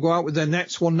 go out with their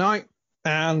nets one night,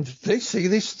 and they see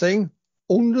this thing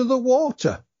under the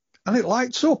water. And it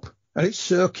lights up, and it's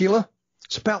circular.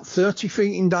 It's about 30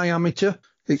 feet in diameter.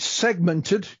 It's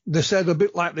segmented. They said a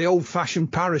bit like the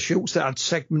old-fashioned parachutes that had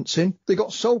segments in. They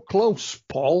got so close,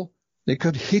 Paul, they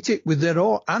could hit it with their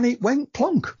oar, and it went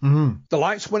plunk. The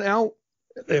lights went out.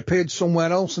 They appeared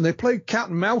somewhere else, and they played cat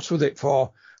and mouse with it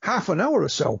for half an hour or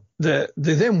so. They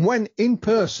then went in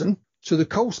person to the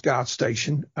Coast Guard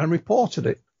station and reported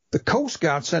it. The Coast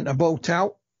Guard sent a boat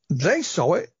out. They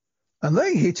saw it. And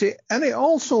they hit it, and it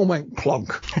also went plonk.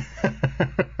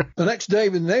 The next day,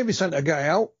 the Navy sent a guy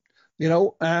out,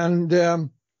 and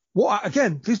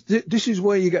this is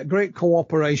where you get great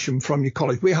cooperation from your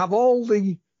colleagues. We have all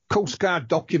the Coast Guard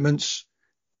documents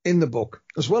in the book,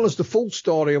 as well as the full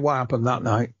story of what happened that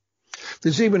night.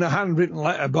 There's even a handwritten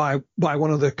letter by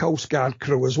one of the Coast Guard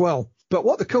crew as well. But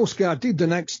what the Coast Guard did the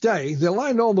next day, they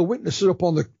lined all the witnesses up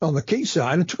on the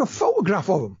quayside and took a photograph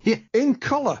of them in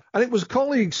colour. And it was a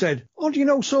colleague said, "Oh, do you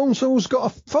know so-and-so's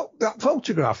got that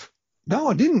photograph?" "No,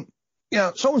 I didn't."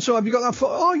 "Yeah, so-and-so, have you got that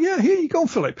photo?" "Oh, yeah, here you go,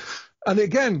 Philip." And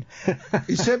again,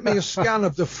 he sent me a scan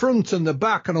of the front and the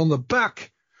back, and on the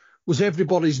back was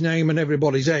everybody's name and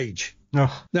everybody's age.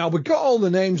 Oh. Now, we got all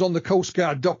the names on the Coast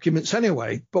Guard documents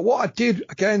anyway, but what I did,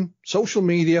 again, social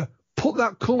media, put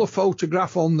that colour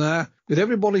photograph on there with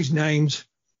everybody's names.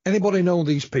 Anybody know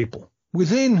these people?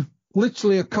 Within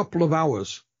literally a couple of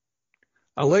hours,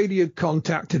 a lady had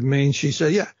contacted me and she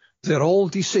said, yeah, they're all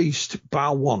deceased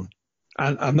bar one.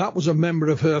 And that was a member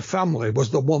of her family, was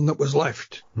the one that was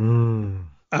left. And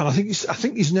I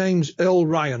think his name's Earl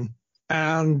Ryan.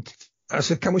 And I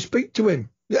said, can we speak to him?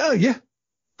 Yeah.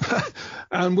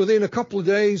 And within a couple of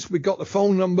days, we got the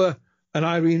phone number and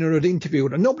Irena had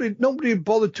interviewed. And nobody had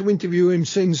bothered to interview him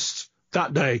since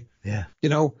that day. Yeah. You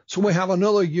know, so we have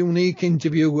another unique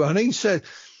interview. And he said,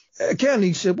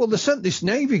 well, they sent this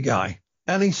Navy guy.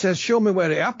 And he says, show me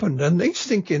where it happened. And he's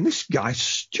thinking, this guy's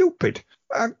stupid.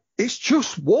 It's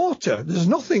just water. There's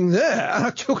nothing there.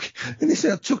 And he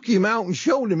said, I took him out and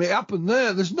showed him it happened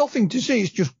there. There's nothing to see.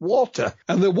 It's just water.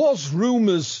 And there was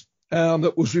rumours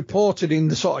that was reported in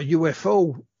the sort of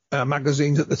UFO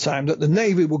magazines at the time that the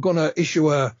Navy were going to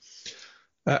issue a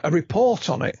report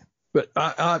on it. But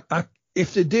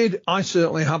if they did, I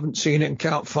certainly haven't seen it and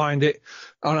can't find it.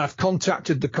 And I've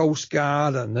contacted the Coast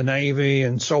Guard and the Navy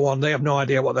and so on. They have no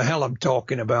idea what the hell I'm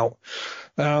talking about.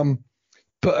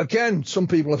 But again, some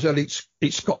people have said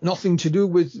it's got nothing to do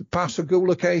with the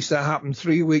Pascagoula case that happened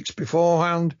 3 weeks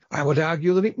beforehand. I would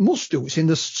argue that it must do. It's in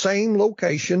the same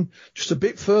location, just a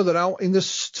bit further out in the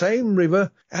same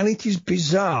river, and it is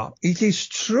bizarre. It is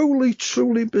truly,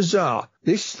 truly bizarre.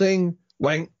 This thing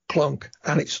went clunk,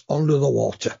 and it's under the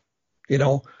water, you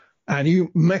know, and you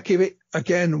make of it,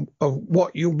 again, of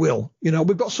what you will. You know,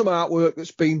 we've got some artwork that's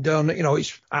been done, you know,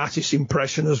 it's artist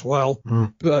impression as well.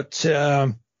 But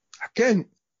again,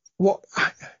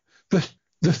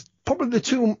 probably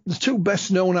the two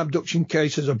best known abduction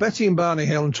cases are Betty and Barney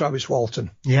Hill and Travis Walton.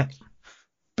 Yeah.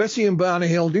 Betty and Barney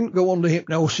Hill didn't go under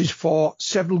hypnosis for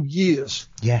several years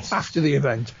after the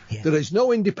event. Yeah. There is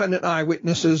no independent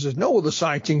eyewitnesses. There's no other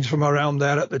sightings from around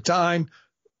there at the time.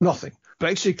 Nothing.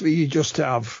 Basically, you just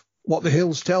have what the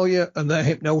Hills tell you and their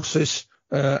hypnosis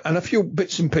and a few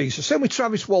bits and pieces. Same with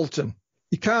Travis Walton.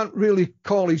 You can't really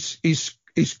call his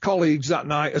colleagues that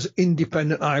night as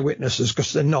independent eyewitnesses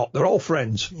because they're not. They're all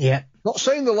friends. Yeah. Not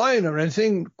saying they're lying or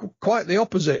anything, quite the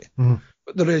opposite.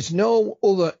 But there is no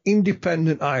other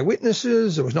independent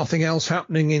eyewitnesses. There was nothing else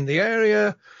happening in the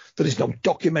area. There is no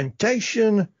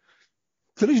documentation.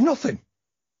 There is nothing.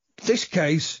 This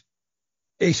case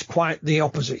is quite the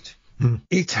opposite.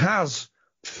 It has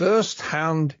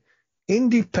first-hand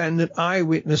independent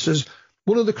eyewitnesses.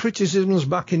 One of the criticisms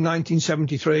back in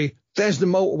 1973, there's the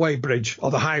motorway bridge, or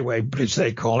the highway bridge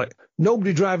they call it.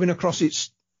 Nobody driving across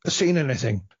it's seen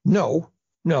anything. No.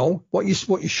 What you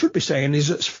should be saying is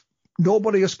that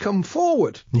nobody has come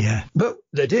forward. Yeah. But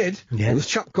they did. Yeah. There was a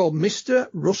chap called Mr.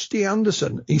 Rusty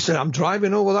Anderson. He said, I'm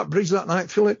driving over that bridge that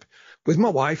night, Philip, with my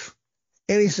wife.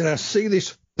 And he said, I see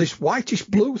this whitish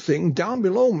blue thing down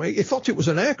below me. He thought it was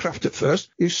an aircraft at first.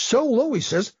 It was so low, he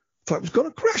says, thought it was going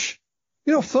to crash.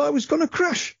 Thought it was going to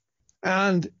crash.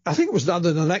 And I think it was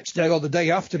either the next day or the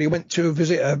day after he went to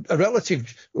visit a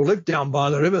relative who lived down by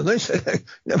the river. And they said, hey,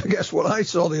 never guess what I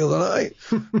saw the other night.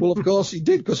 Well, of course he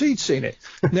did, because he'd seen it.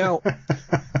 Now,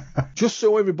 just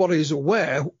so everybody is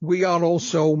aware, we are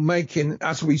also making,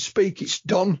 as we speak, it's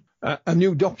done, a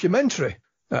new documentary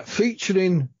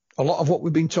featuring a lot of what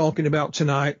we've been talking about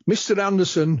tonight. Mr.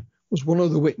 Anderson was one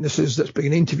of the witnesses that's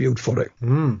been interviewed for it.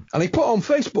 And he put on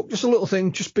Facebook just a little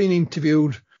thing, just being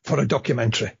interviewed for a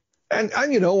documentary. And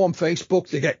on Facebook,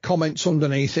 they get comments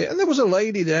underneath it. And there was a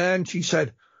lady there and she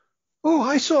said, oh,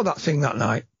 I saw that thing that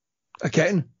night.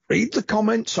 Again, read the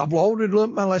comments. I've already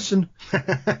learnt my lesson.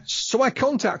 So I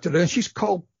contacted her and she's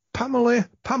called Pamela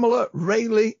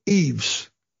Rayleigh Eves.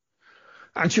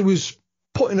 And she was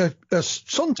putting her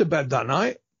son to bed that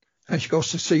night. And she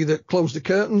goes to close the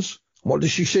curtains. What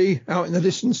does she see out in the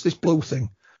distance? This blue thing.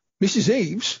 Mrs.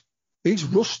 Eves, it's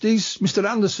Rusty's, Mr.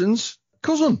 Anderson's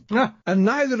cousin. Yeah. And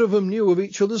neither of them knew of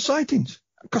each other's sightings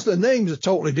because their names are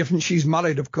totally different. She's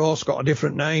married, of course, got a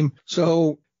different name.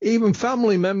 So even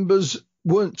family members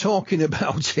weren't talking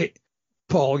about it,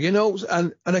 Paul,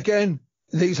 And again,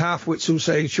 these half-wits who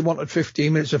say she wanted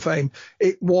 15 minutes of fame,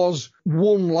 it was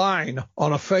one line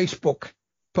on a Facebook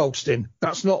posting.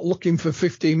 That's not looking for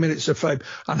 15 minutes of fame.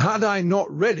 And had I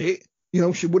not read it,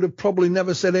 she would have probably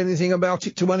never said anything about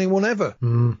it to anyone ever.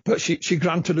 But she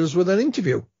granted us with an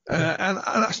interview. And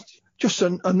that's just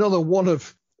another one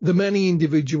of the many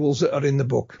individuals that are in the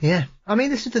book. Yeah. I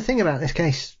mean, this is the thing about this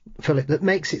case, Philip, that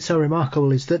makes it so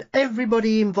remarkable is that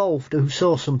everybody involved who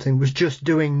saw something was just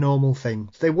doing normal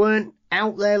things. They weren't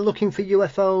out there looking for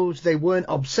UFOs. They weren't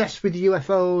obsessed with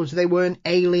UFOs. They weren't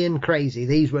alien crazy.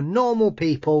 These were normal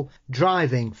people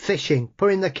driving, fishing,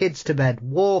 putting their kids to bed,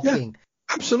 walking.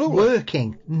 Yeah, absolutely.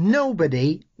 Working.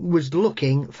 Nobody was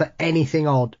looking for anything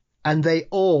odd. And they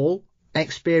all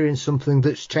experienced something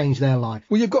that's changed their life.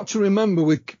 Well, you've got to remember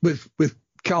with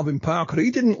Calvin Parker,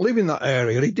 he didn't live in that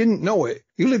area. He didn't know it.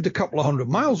 He lived a couple of 100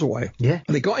 miles away. Yeah.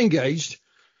 And he got engaged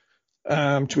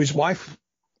to his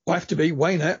wife-to-be,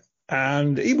 Waynette,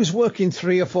 and he was working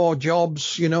 3 or 4 jobs.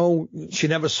 She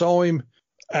never saw him.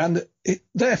 And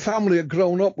their family had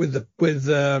grown up with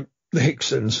the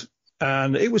Hicksons.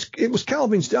 And it was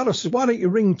Calvin's dad. I said, why don't you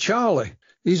ring Charlie?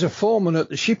 He's a foreman at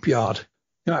the shipyard.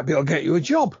 He might be able to get you a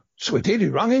job. So he did. He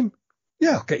rang him.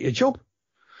 Yeah, I'll get you a job.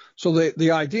 So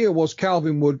the idea was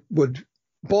Calvin would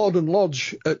board and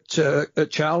lodge at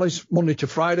Charlie's Monday to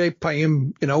Friday, pay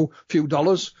him, a few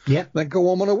dollars, then go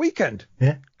home on a weekend.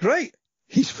 Yeah. Great.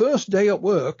 His first day at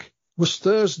work was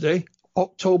Thursday,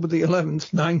 October the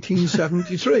 11th,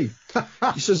 1973.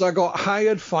 He says, I got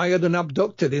hired, fired, and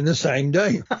abducted in the same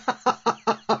day.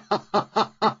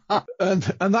 And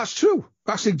that's true.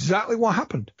 That's exactly what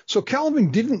happened. So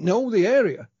Calvin didn't know the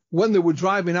area. When they were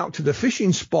driving out to the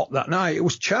fishing spot that night, it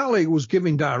was Charlie who was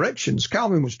giving directions.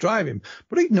 Calvin was driving,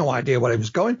 but he had no idea where he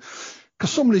was going.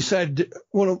 Because somebody said,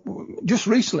 well, just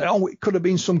recently, it could have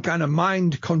been some kind of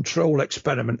mind control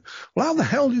experiment. Well, how the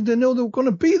hell did they know they were going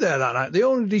to be there that night? They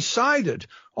only decided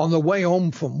on the way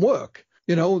home from work,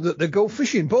 that they go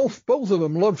fishing. Both of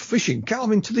them love fishing.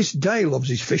 Calvin to this day loves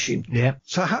his fishing. Yeah.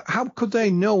 So how could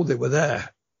they know they were there?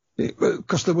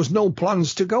 Because there was no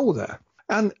plans to go there.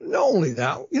 And not only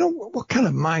that, what kind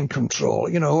of mind control,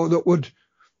 that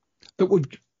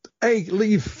would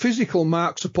leave physical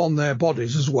marks upon their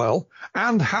bodies as well,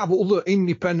 and have other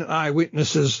independent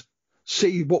eyewitnesses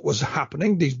see what was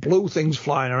happening, these blue things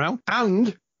flying around,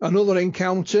 and another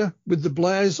encounter with the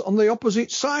Blairs on the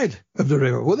opposite side of the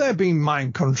river. Well, they're being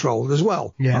mind controlled as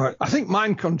well. Yeah. Right. I think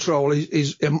mind control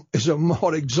is a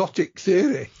more exotic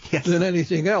theory than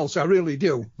anything else. I really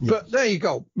do. Yes. But there you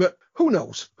go. But who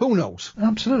knows? Who knows?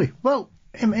 Absolutely. Well,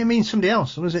 it means somebody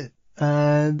else. Was it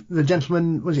the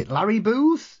gentleman, was it Larry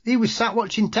Booth? He was sat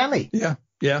watching telly. Yeah.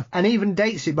 Yeah. And even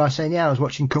dates it by saying, I was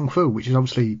watching Kung Fu, which is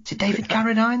obviously, is it David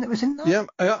Carradine that was in that? Yeah,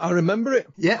 I remember it.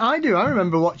 Yeah, I do. I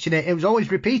remember watching it. It was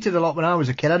always repeated a lot when I was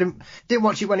a kid. I didn't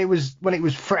watch it when it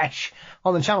was fresh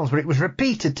on the channels, but it was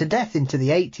repeated to death into the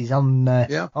 80s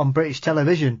on British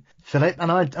television, Philip,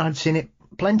 and I'd seen it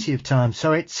plenty of times.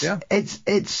 So it's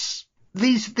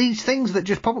these things that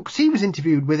just pop up, because he was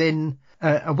interviewed within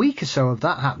a week or so of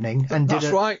that happening, and did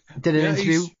an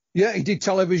interview. Yeah, he did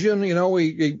television,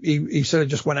 he said it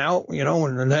just went out,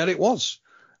 and there it was.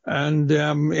 And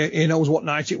he knows what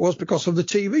night it was because of the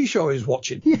TV show he was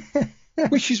watching. Yeah.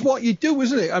 Which is what you do,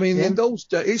 isn't it? I mean, in those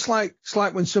days, it's like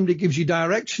when somebody gives you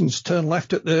directions, turn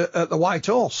left at the White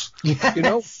Horse,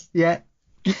 Yeah.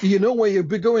 You know where you'll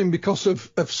be going because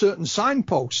of certain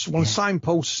signposts. One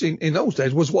signposts in those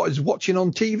days was what is watching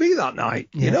on TV that night,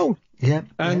 Yeah.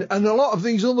 And a lot of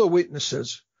these other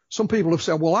witnesses, some people have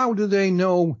said, well, how do they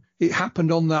know it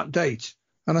happened on that date?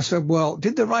 And I said, well,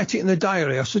 did they write it in the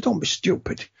diary? I said, don't be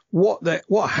stupid. What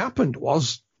happened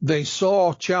was they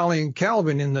saw Charlie and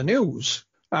Calvin in the news,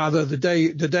 either the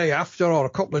day after or a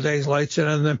couple of days later,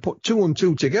 and then put 2 and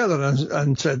 2 together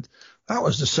and said, that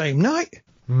was the same night.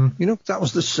 That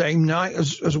was the same night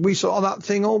as we saw that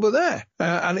thing over there.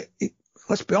 And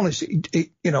let's be honest,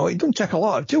 it doesn't take a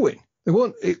lot of doing.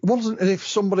 It wasn't as if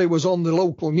somebody was on the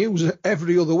local news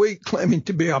every other week claiming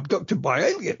to be abducted by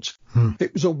aliens.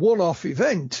 It was a one-off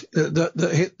event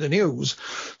that hit the news.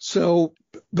 So,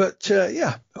 but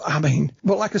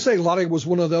like I say, Larry was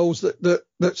one of those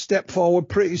that stepped forward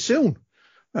pretty soon.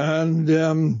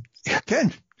 And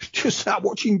again, just start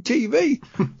watching TV.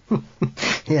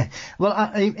 Yeah.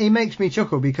 Well, he makes me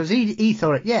chuckle because he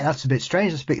thought, that's a bit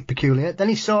strange, that's a bit peculiar. Then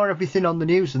he saw everything on the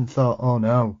news and thought, oh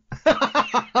no.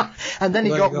 And then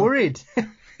he got worried.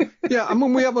 Yeah, I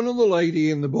mean, we have another lady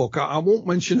in the book. I won't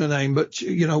mention her name, but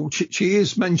she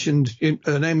is mentioned in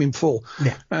her name in full.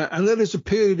 Yeah. And there is a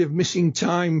period of missing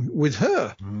time with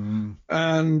her.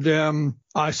 And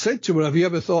I said to her, have you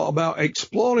ever thought about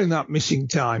exploring that missing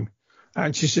time?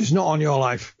 And she says, not on your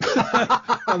life.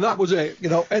 And that was it,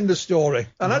 end of story.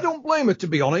 And I don't blame her, to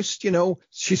be honest.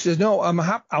 She says, no,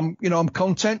 I'm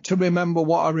content to remember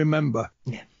what I remember.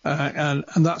 Yeah. And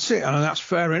that's it. And that's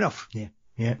fair enough. Yeah.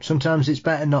 Yeah. Sometimes it's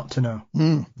better not to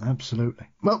know. Absolutely.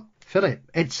 Well, Philip,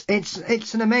 it's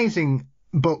an amazing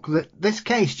book that this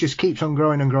case just keeps on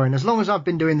growing and growing. As long as I've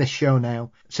been doing this show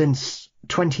now, since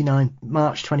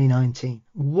March 2019,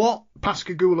 what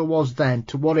Pascagoula was then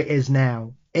to what it is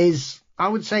now is, I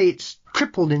would say, it's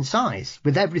tripled in size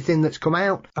with everything that's come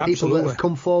out. Absolutely. People that have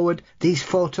come forward, these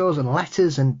photos and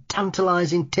letters and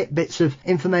tantalising tidbits of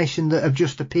information that have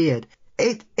just appeared.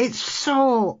 It's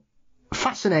so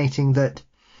fascinating that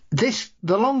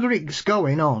the longer it's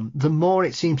going on, the more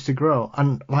it seems to grow.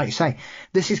 And like you say,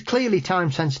 this is clearly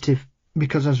time sensitive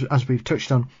because as we've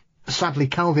touched on, sadly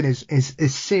Calvin is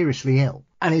seriously ill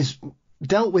and is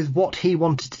dealt with what he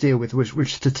wanted to deal with,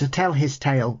 which to tell his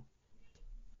tale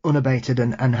unabated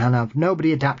and have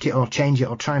nobody adapt it or change it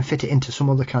or try and fit it into some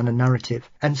other kind of narrative.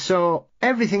 And so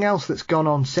everything else that's gone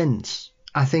on since,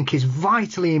 I think, is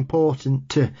vitally important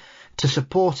to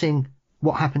supporting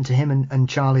what happened to him and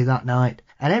Charlie that night.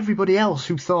 And everybody else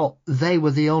who thought they were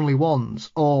the only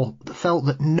ones or felt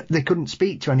that they couldn't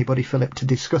speak to anybody, Philip, to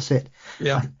discuss it.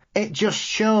 Yeah. It just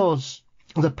shows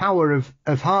the power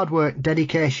of hard work,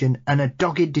 dedication and a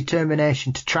dogged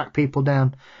determination to track people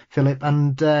down, Philip.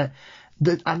 And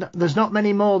there's not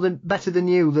many better than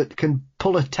you that can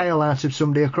pull a tail out of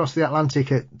somebody across the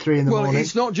Atlantic at 3 a.m. Well,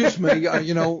 it's not just me.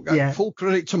 Yeah. Full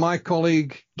credit to my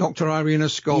colleague, Dr Irena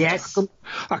Scott. Yes.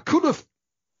 I could have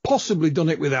possibly done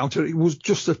it without her. It was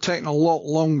just have taken a lot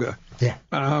longer. Yeah.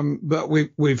 But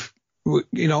we've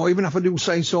even if I do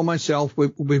say so myself,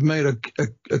 we've made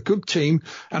a good team,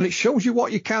 and it shows you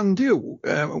what you can do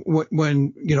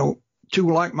when two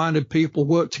like-minded people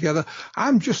work together.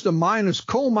 I'm just a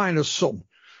coal miner's son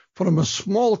from a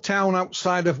small town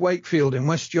outside of Wakefield in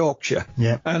West Yorkshire.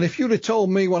 Yeah. And if you'd have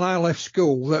told me when I left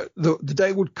school that the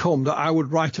day would come that I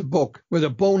would write a book with a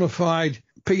bona fide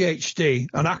PhD,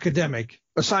 an academic,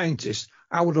 a scientist,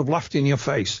 I would have laughed in your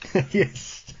face.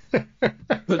 Yes.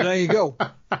 But there you go.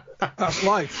 That's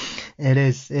life. It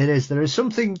is. There is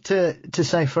something to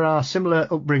say for our similar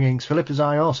upbringings. Philip, as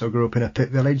I also grew up in a pit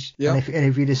village. Yeah. And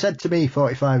if you'd have said to me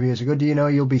 45 years ago, do you know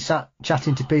you'll be sat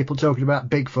chatting to people talking about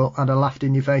Bigfoot, I'd have laughed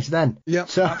in your face then. Yeah,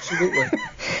 so, absolutely.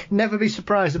 Never be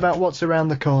surprised about what's around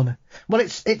the corner. Well,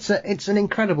 it's an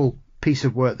incredible piece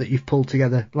of work that you've pulled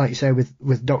together, like you say,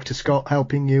 with Dr. Scott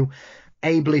helping you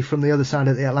ably from the other side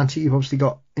of the Atlantic. You've obviously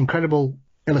got incredible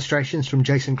illustrations from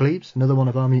Jason Cleves, another one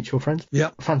of our mutual friends. Yeah.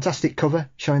 Fantastic cover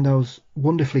showing those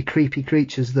wonderfully creepy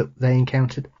creatures that they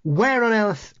encountered. Where on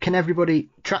earth can everybody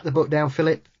track the book down,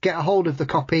 Philip, get a hold of the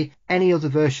copy, any other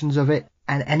versions of it,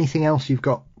 and anything else you've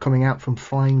got coming out from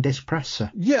Flying Disc Press,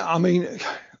 sir? Yeah, I mean,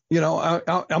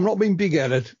 I'm not being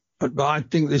big-headed, but I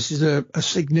think this is a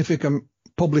significant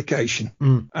publication.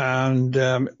 And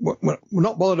we're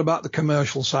not bothered about the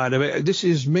commercial side of it. This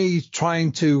is me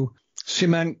trying to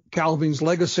cement Calvin's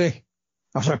legacy,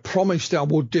 as I promised I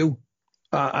would do,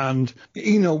 and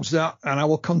he knows that, and I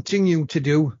will continue to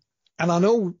do. And I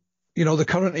know, the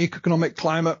current economic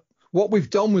climate, what we've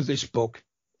done with this book,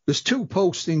 there's 2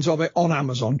 postings of it on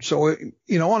Amazon. So,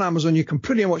 on Amazon, you can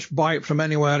pretty much buy it from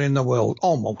anywhere in the world,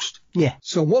 almost. Yeah.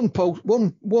 So one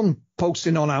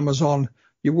posting on Amazon,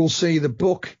 you will see the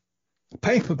book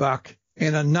paperback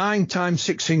in a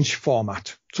 9x6-inch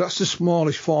format. So that's the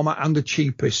smallest format and the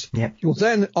cheapest. Yeah. You'll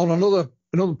then, on another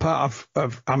part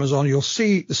of Amazon, you'll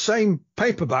see the same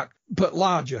paperback, but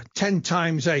larger,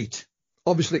 10x8.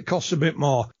 Obviously, it costs a bit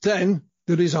more. Then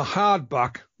there is a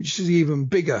hardback, which is even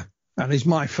bigger and is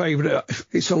my favourite.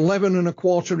 It's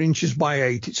 11¼ inches by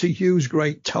 8. It's a huge,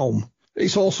 great tome.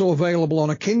 It's also available on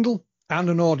a Kindle and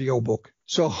an audiobook.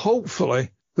 So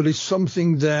hopefully there is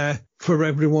something there for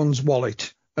everyone's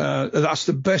wallet. That's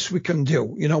the best we can do.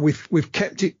 We've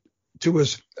kept it to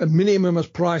as a minimum as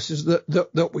prices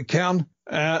that we can.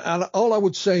 And all I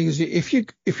would say is if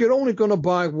you're only going to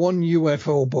buy one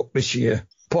UFO book this year,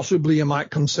 possibly you might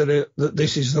consider that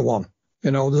this is the one.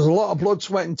 There's a lot of blood,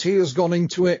 sweat and tears gone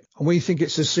into it, and we think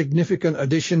it's a significant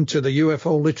addition to the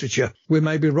UFO literature. We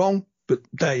may be wrong, but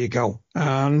there you go.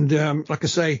 And like I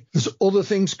say, there's other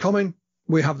things coming.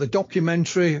 We have the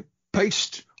documentary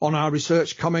based on our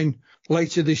research coming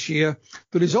later this year.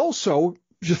 There is also,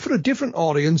 just for a different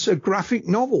audience, a graphic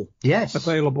novel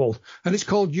available. And it's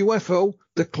called UFO,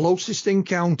 The Closest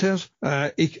Encounters.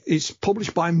 It's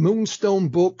published by Moonstone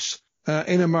Books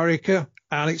in America.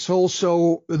 And it's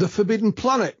also The Forbidden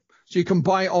Planet. So you can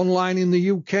buy it online in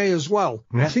the UK as well.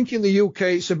 Yeah. I think in the UK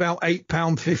it's about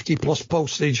 £8.50 plus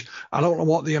postage. I don't know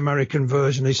what the American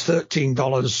version is,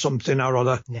 $13 something or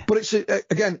other. Yeah. But it's,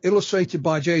 again, illustrated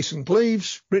by Jason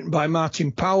Cleves, written by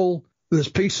Martin Powell. There's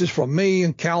pieces from me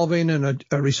and Calvin and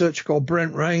a researcher called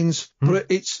Brent Rains. But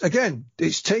it's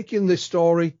taking this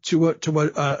story to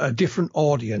a different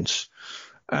audience.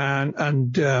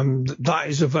 And that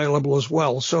is available as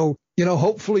well. So,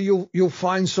 hopefully you'll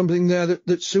find something there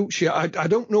that suits you. I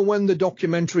don't know when the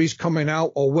documentary is coming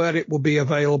out or where it will be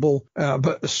available,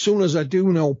 but as soon as I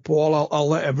do know, Paul, I'll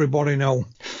let everybody know.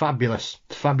 Fabulous.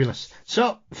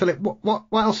 So, Philip, what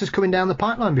else is coming down the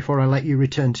pipeline before I let you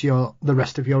return to the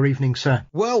rest of your evening, sir?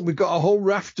 Well, we've got a whole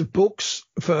raft of books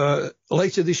for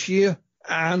later this year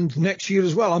and next year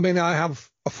as well. I mean, I have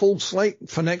a full slate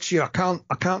for next year.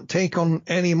 I can't take on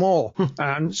any more.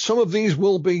 And some of these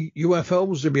will be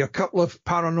UFOs. There'll be a couple of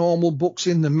paranormal books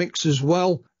in the mix as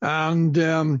well.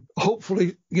 And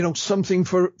hopefully, something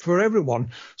for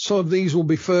everyone. Some of these will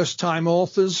be first-time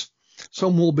authors.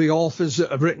 Some will be authors that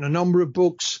have written a number of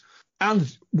books.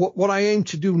 And what I aim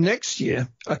to do next year,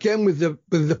 again with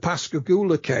the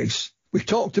Pascagoula case, we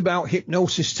talked about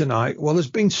hypnosis tonight. Well, there's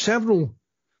been several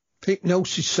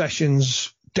hypnosis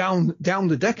sessions down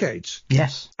the decades.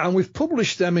 Yes. And we've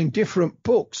published them in different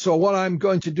books. So what I'm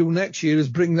going to do next year is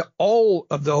bring all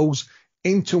of those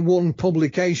into one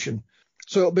publication.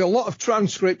 So it'll be a lot of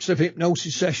transcripts of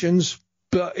hypnosis sessions,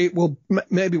 but it will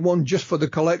maybe one just for the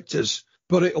collectors.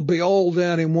 But it'll be all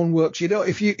there in one work. So,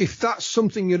 if that's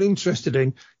something you're interested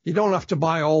in, you don't have to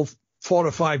buy all 4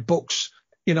 or 5 books.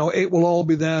 It will all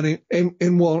be there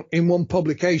in one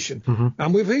publication. Mm-hmm.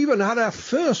 And we've even had our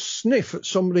first sniff at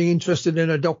somebody interested in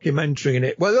a documentary in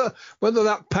it. Whether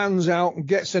that pans out and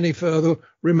gets any further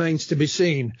remains to be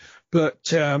seen. But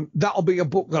that'll be a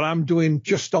book that I'm doing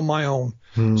just on my own.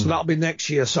 So that'll be next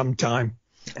year sometime.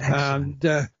 Excellent.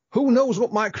 And who knows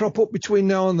what might crop up between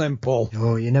now and then, Paul?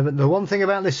 Oh, you never. The one thing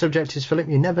about this subject is, Philip,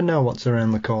 you never know what's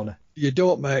around the corner. You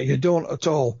don't, mate. You don't at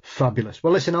all. Fabulous.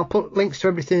 Well, listen, I'll put links to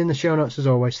everything in the show notes as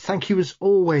always. Thank you as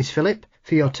always, Philip,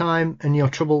 for your time and your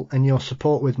trouble and your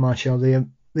support with my show. The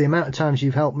amount of times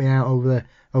you've helped me out over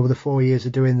the 4 years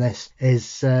of doing this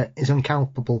is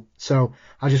uncalculable. So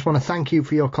I just want to thank you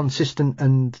for your consistent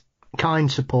and kind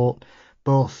support,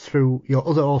 both through your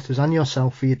other authors and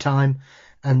yourself, for your time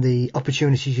and the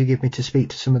opportunities you give me to speak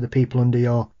to some of the people under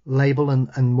your label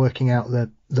and working out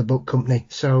the book company.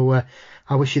 So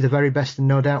I wish you the very best, and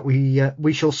no doubt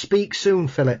we shall speak soon,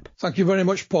 Philip. Thank you very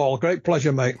much, Paul. Great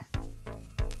pleasure, mate.